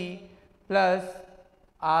 omega C plus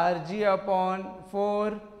r g upon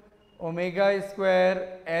 4 omega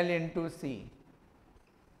square L into C.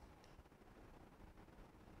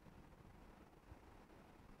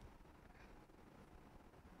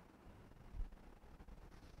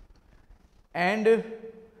 And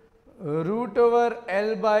root over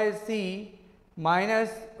L by C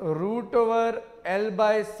minus root over L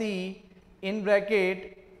by C in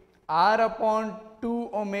bracket r upon 2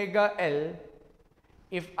 omega L.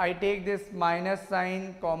 If I take this minus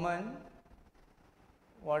sign common,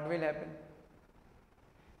 what will happen?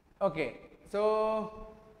 Okay,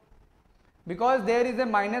 so because there is a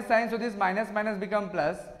minus sign, so this minus minus become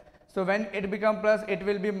plus. So when it become plus, it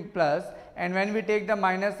will be plus, and when we take the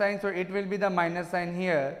minus sign, so it will be the minus sign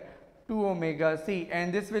here 2 omega C,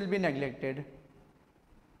 and this will be neglected.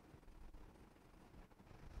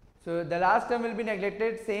 So the last term will be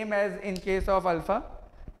neglected, same as in case of alpha.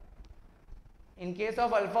 In case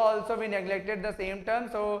of alpha also we neglected the same term,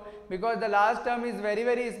 so because the last term is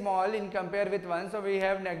very small in compare with 1, so we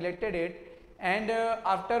have neglected it, and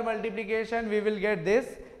after multiplication we will get this,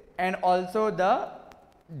 and also the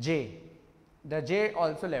j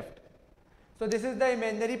also left. So this is the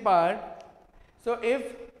imaginary part. So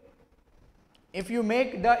if you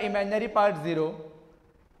make the imaginary part 0,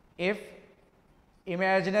 if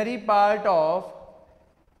imaginary part of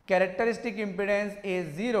characteristic impedance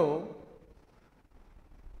is 0,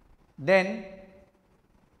 then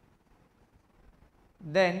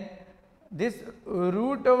this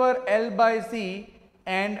root over L by C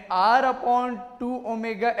and R upon 2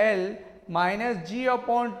 omega L minus G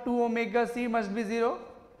upon 2 omega C must be 0.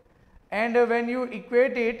 And when you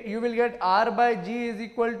equate it, you will get R by G is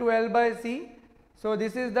equal to L by C. So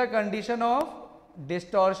this is the condition of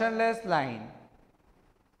distortionless line.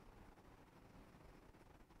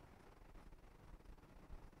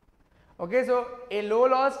 Okay, so a low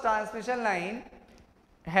loss transmission line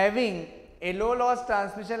having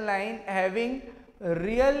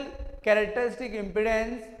real characteristic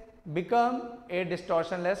impedance become a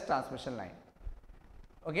distortionless transmission line.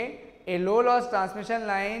 Okay, a low loss transmission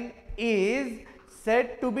line is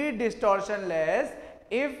said to be distortionless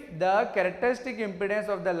if the characteristic impedance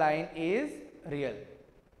of the line is real.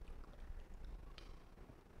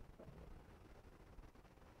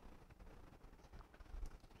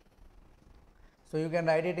 So you can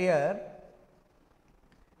write it here.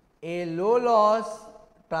 A low loss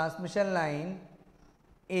transmission line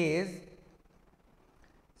is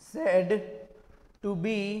said to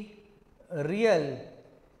be real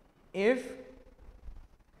if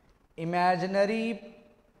imaginary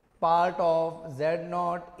part of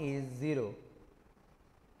Z0 is 0,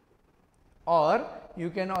 or you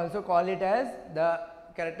can also call it as the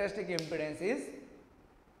characteristic impedance is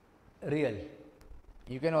real.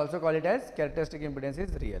 You can also call it as characteristic impedance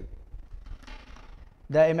is real.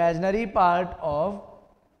 The imaginary part of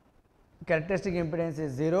characteristic impedance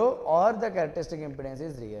is 0 or the characteristic impedance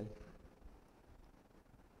is real.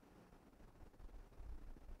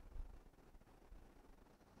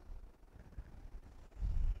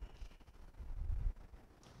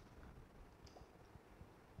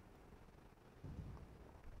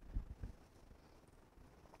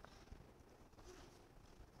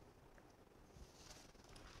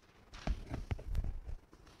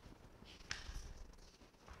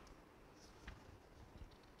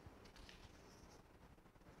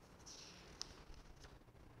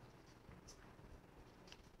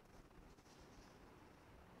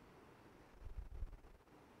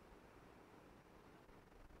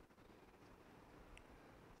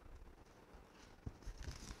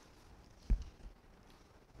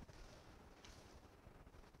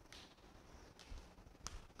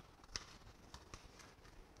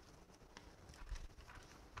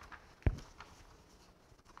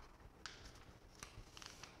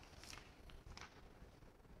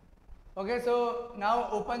 Okay, so now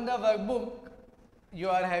open the workbook. You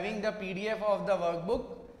are having the PDF of the workbook.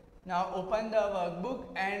 Now open the workbook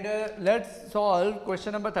and let's solve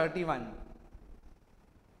question number 31.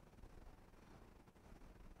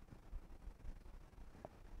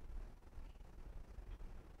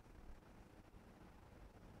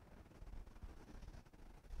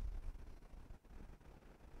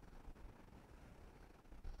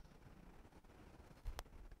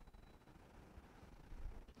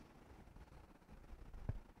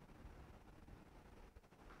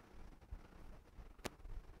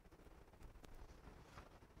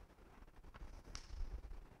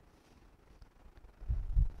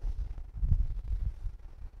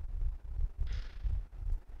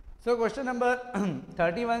 So question number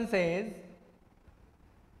 31 says,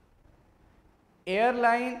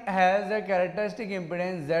 airline has a characteristic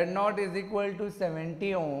impedance Z0 is equal to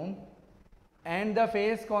 70 ohm and the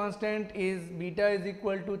phase constant is beta is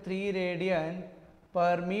equal to 3 radian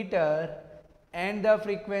per meter and the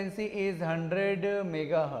frequency is 100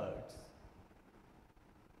 megahertz.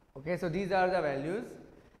 Okay, so these are the values.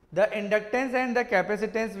 The inductance and the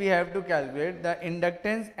capacitance we have to calculate, the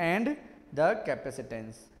inductance and the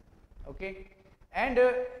capacitance. Okay, and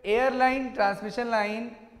airline transmission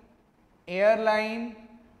line, airline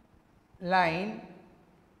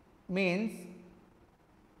means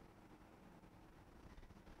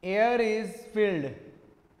air is filled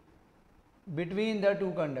between the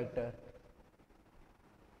two conductors.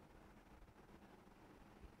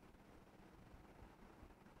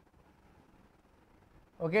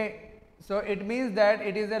 Okay, so it means that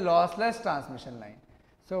it is a lossless transmission line.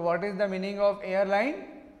 So what is the meaning of airline?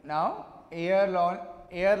 Now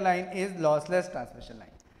airline is lossless transmission line.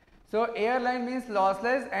 So airline means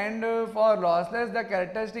lossless, and for lossless the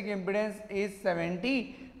characteristic impedance is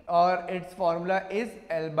 70 or its formula is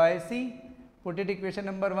L by C. Put it equation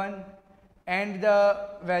number 1, and the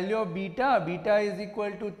value of beta is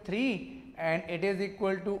equal to 3 and it is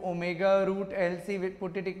equal to omega root LC.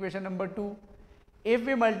 Put it equation number 2. If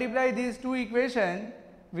we multiply these two equations,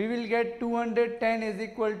 we will get 210 is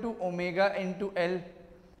equal to omega into L.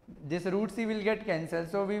 This root C will get cancelled,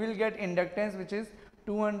 so we will get inductance, which is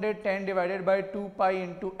 210 divided by 2 pi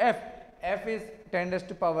into F. F is 10 raised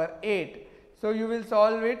to power 8. So you will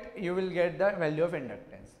solve it, you will get the value of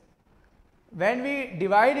inductance. When we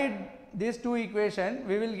divide it these two equation,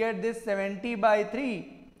 we will get this 70 by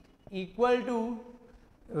 3 equal to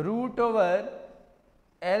root over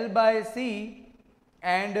L by C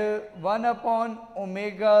and 1 upon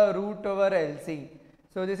omega root over LC.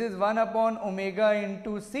 So this is 1 upon omega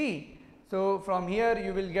into C. So from here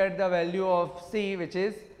you will get the value of C, which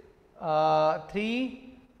is 3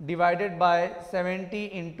 divided by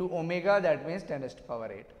 70 into omega, that means 10 raised to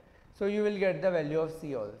power 8. So you will get the value of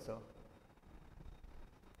C also.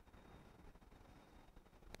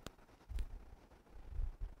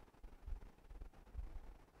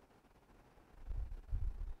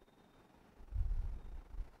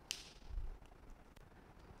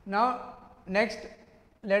 Now next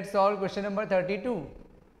let's solve question number 32.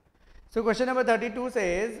 So question number 32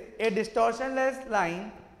 says a distortionless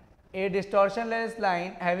line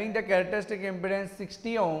having the characteristic impedance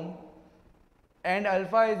 60 ohm and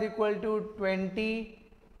alpha is equal to 20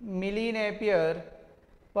 milliampere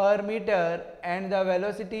per meter and the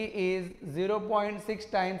velocity is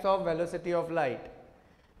 0.6 times of velocity of light.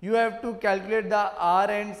 You have to calculate the R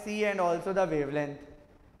and C and also the wavelength.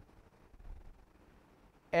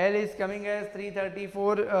 L is coming as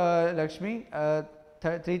 334, Lakshmi,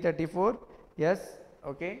 334, yes,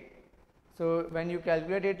 okay. So when you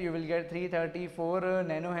calculate it, you will get 334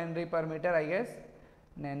 nanohenry per meter, I guess,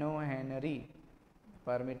 nanohenry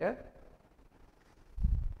per meter,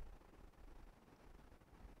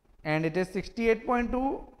 and it is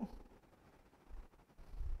 68.2.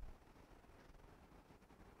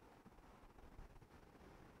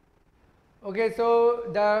 Okay, so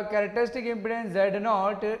the characteristic impedance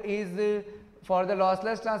Z0 is for the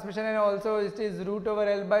lossless transmission and also it is root over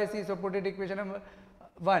L by C, so put it equation number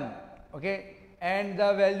 1, okay, and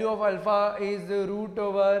the value of alpha is root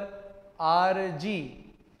over Rg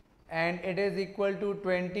and it is equal to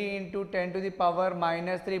 20 into 10 to the power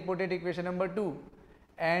minus 3, put it equation number 2,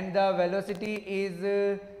 and the velocity is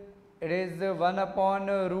it is 1 upon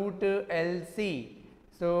root Lc.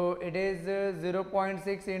 So it is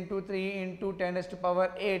 0.6 into 3 into 10 raised to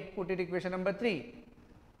power 8, put it equation number 3.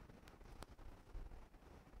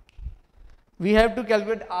 We have to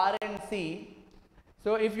calculate R and C.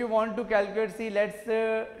 So if you want to calculate C, let's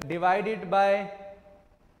divide it by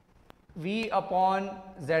V upon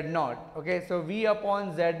Z0. Okay, so V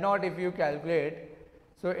upon Z0 if you calculate,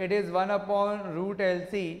 so it is 1 upon root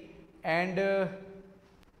Lc and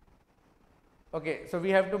okay, so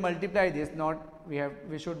we have to multiply this, not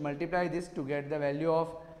we should multiply this to get the value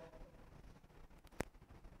of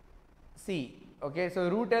C. Okay, so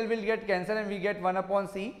root L will get cancelled and we get 1 upon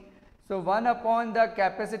C. So 1 upon the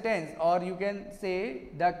capacitance, or you can say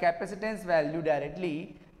the capacitance value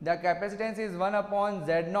directly. The capacitance is 1 upon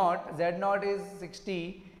Z0. Z0 is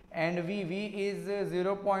 60 and V is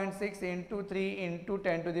 0.6 into 3 into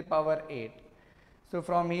 10 to the power 8. So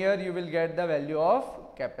from here you will get the value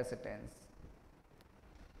of capacitance.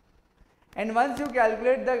 And once you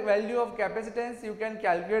calculate the value of capacitance, you can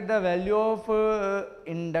calculate the value of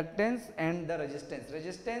inductance and the resistance.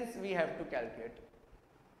 Resistance we have to calculate.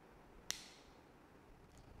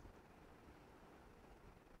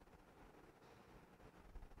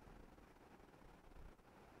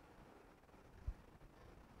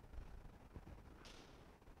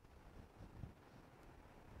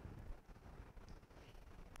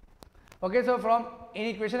 Okay, so from in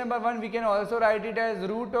equation number 1 we can also write it as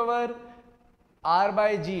root over R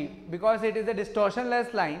by G, because it is a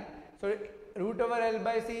distortionless line. So root over L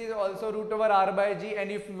by C is also root over R by G, and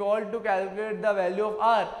if you want to calculate the value of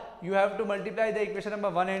R, you have to multiply the equation number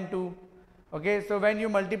 1 and 2. Okay, so when you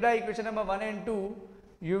multiply equation number 1 and 2,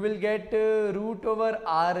 you will get root over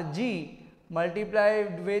Rg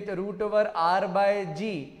multiplied with root over R by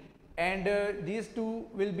G, and these two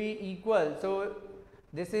will be equal. So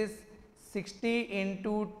this is 60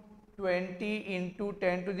 into 20 into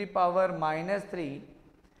 10 to the power minus 3.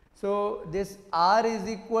 So this R is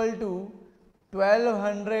equal to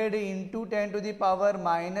 1200 into 10 to the power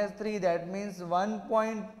minus 3, that means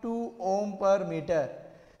 1.2 ohm per meter.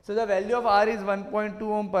 So the value of R is 1.2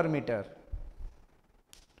 ohm per meter.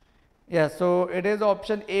 Yes, so it is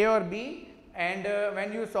option A or B, and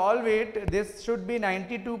when you solve it, this should be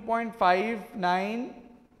 92.59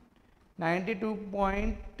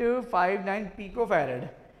 picofarad.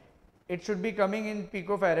 It should be coming in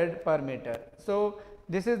picofarad per meter. So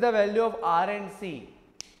this is the value of R and C.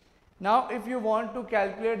 Now if you want to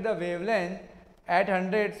calculate the wavelength at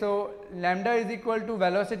 100, so lambda is equal to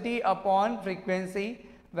velocity upon frequency.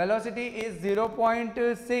 Velocity is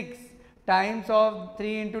 0.6 times of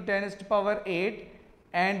 3 into 10 raised to power 8,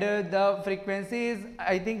 and the frequency is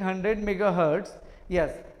I think 100 megahertz.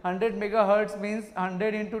 Yes, 100 megahertz means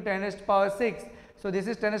 100 into 10 raised to power 6. So this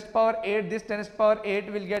is 10 to the power 8, this 10 to the power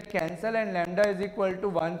 8 will get cancelled and lambda is equal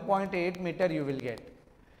to 1.8 meter you will get.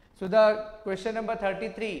 So the question number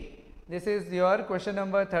 33, this is your question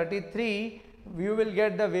number 33, you will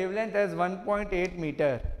get the wavelength as 1.8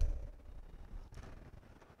 meter.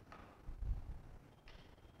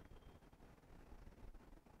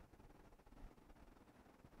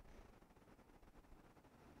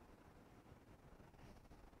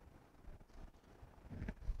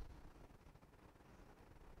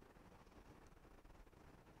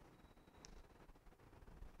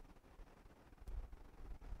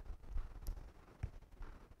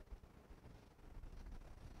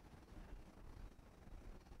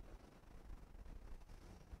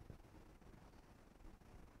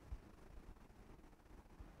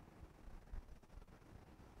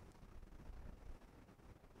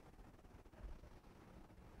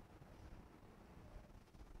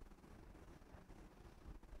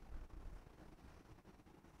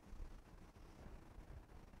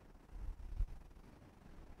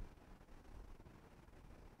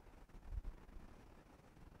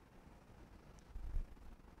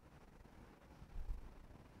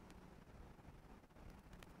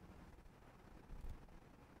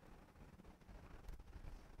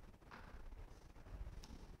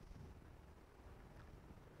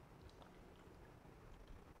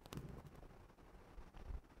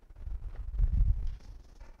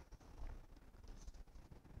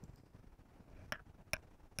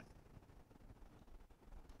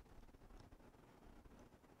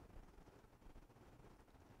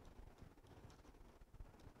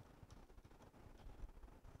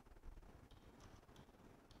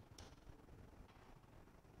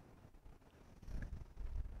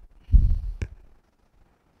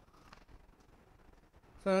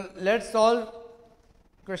 So let's solve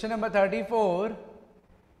question number 34.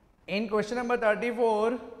 In question number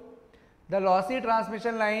 34, the lossy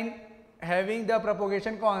transmission line having the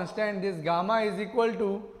propagation constant, this gamma is equal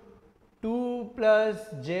to 2 plus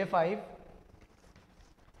J5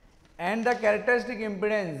 and the characteristic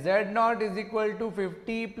impedance Z0 is equal to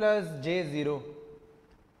 50 plus J0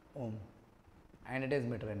 ohm and it is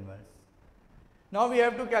meter inverse. Now we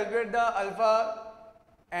have to calculate the alpha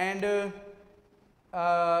and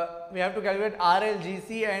we have to calculate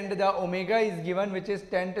RLGC and the omega is given, which is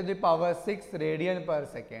 10 to the power 6 radian per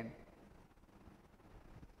second.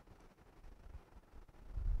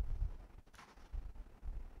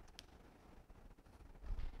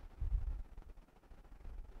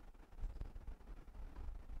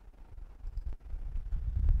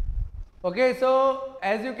 Okay, so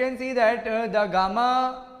as you can see that the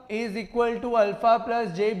gamma is equal to alpha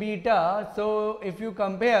plus J beta. So if you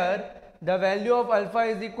compare, the value of alpha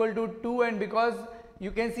is equal to 2, and because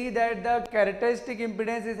you can see that the characteristic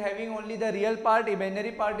impedance is having only the real part,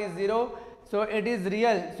 imaginary part is 0, so it is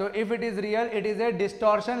real. So if it is real, it is a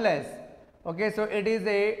distortionless. Okay, so it is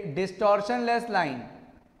a distortionless line,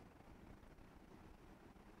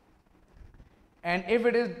 and if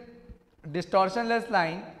it is distortionless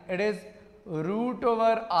line, it is root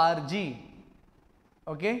over Rg.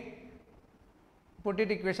 Okay, put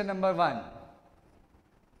it equation number 1.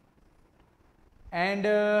 And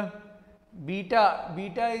beta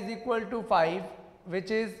is equal to 5,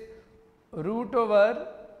 which is root over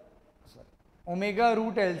omega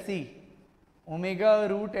root LC,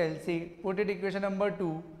 put it equation number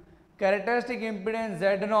 2. Characteristic impedance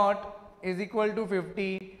Z0 is equal to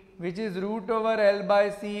 50, which is root over L by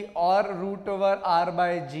C or root over R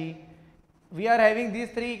by G. We are having these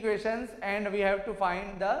 3 equations and we have to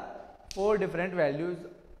find the 4 different values,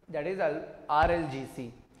 that is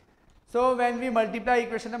RLGC. So when we multiply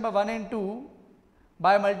equation number 1 and 2,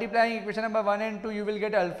 by multiplying equation number 1 and 2, you will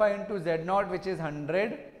get alpha into Z0, which is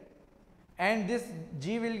 100, and this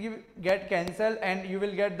G will get cancelled and you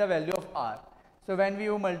will get the value of R. So when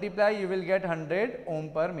you multiply, you will get 100 ohm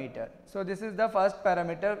per meter. So this is the first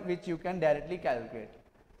parameter which you can directly calculate.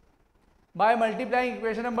 By multiplying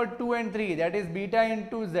equation number 2 and 3, that is beta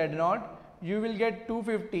into Z0, you will get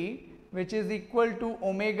 250, which is equal to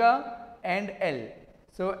omega and L.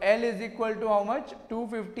 So L is equal to how much?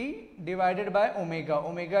 250 divided by omega.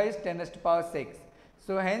 Omega is 10 to the power 6.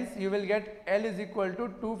 So hence you will get L is equal to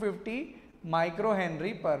 250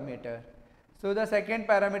 microhenry per meter. So the second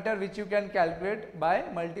parameter which you can calculate by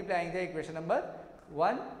multiplying the equation number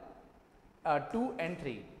 1, 2 and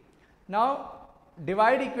 3. Now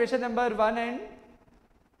divide equation number 1 and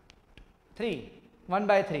 3, 1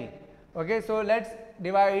 by 3. Okay, so let's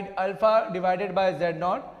divide alpha divided by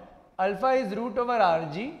Z0. Alpha is root over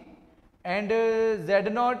Rg and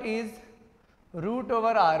Z0 is root over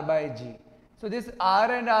R by G. So this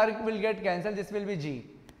R and R will get cancelled, this will be G.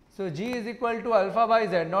 So G is equal to alpha by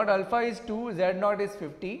Z naught. Alpha is 2, Z naught is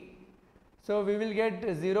 50. So we will get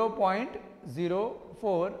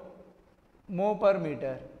 0.04 mho per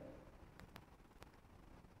meter.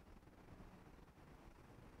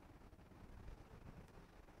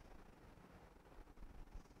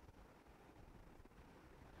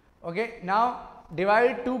 Okay, now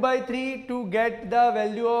divide 2 by 3 to get the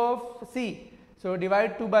value of C. So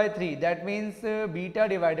divide 2 by 3, that means beta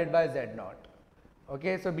divided by Z naught.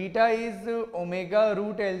 Okay, so beta is omega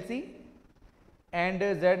root LC and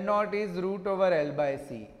Z naught is root over L by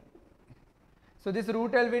C. So this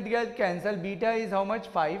root L will get cancelled. Beta is how much?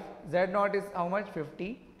 5. Z naught is how much?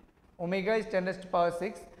 50. Omega is 10 raised to power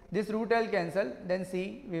 6. This root L cancel, then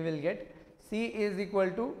C we will get. C is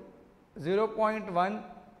equal to 0.1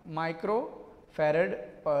 microfarad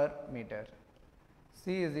per meter.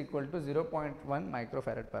 C is equal to 0.1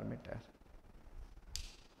 microfarad per meter.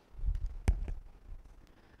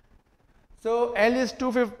 So L is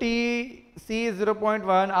 250, C is 0.1,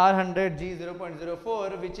 R 100, G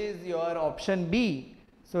 0.04, which is your option B.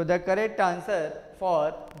 So the correct answer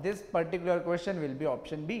for this particular question will be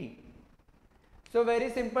option B. So very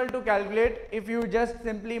simple to calculate. If you just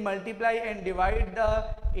simply multiply and divide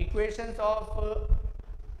the equations of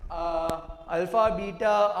alpha,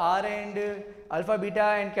 beta, R and alpha, beta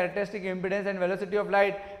and characteristic impedance and velocity of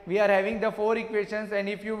light, we are having the 4 equations, and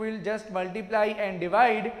if you will just multiply and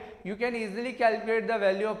divide, you can easily calculate the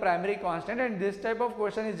value of primary constant, and this type of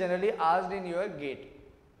question is generally asked in your GATE.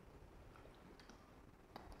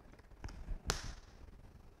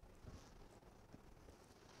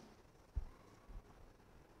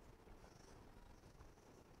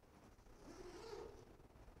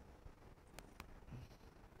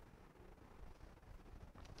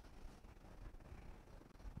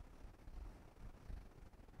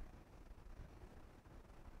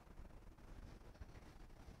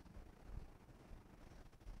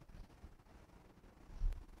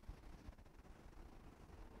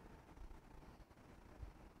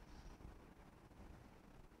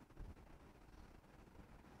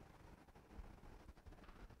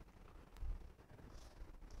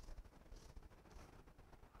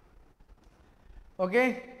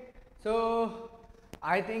 Okay, so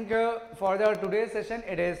I think for the today's session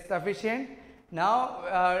it is sufficient.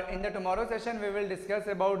 Now in the tomorrow session we will discuss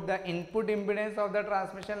about the input impedance of the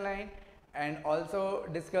transmission line, and also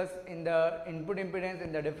discuss in the input impedance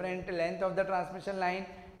in the different length of the transmission line,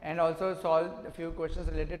 and also solve a few questions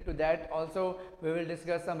related to that. Also we will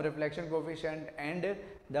discuss some reflection coefficient and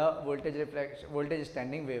the voltage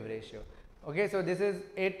standing wave ratio. Okay, so this is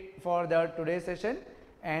it for the today's session,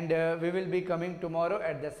 and we will be coming tomorrow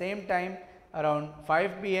at the same time around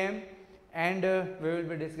 5 p.m. and we will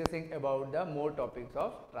be discussing about the more topics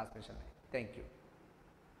of transmission line. Thank you.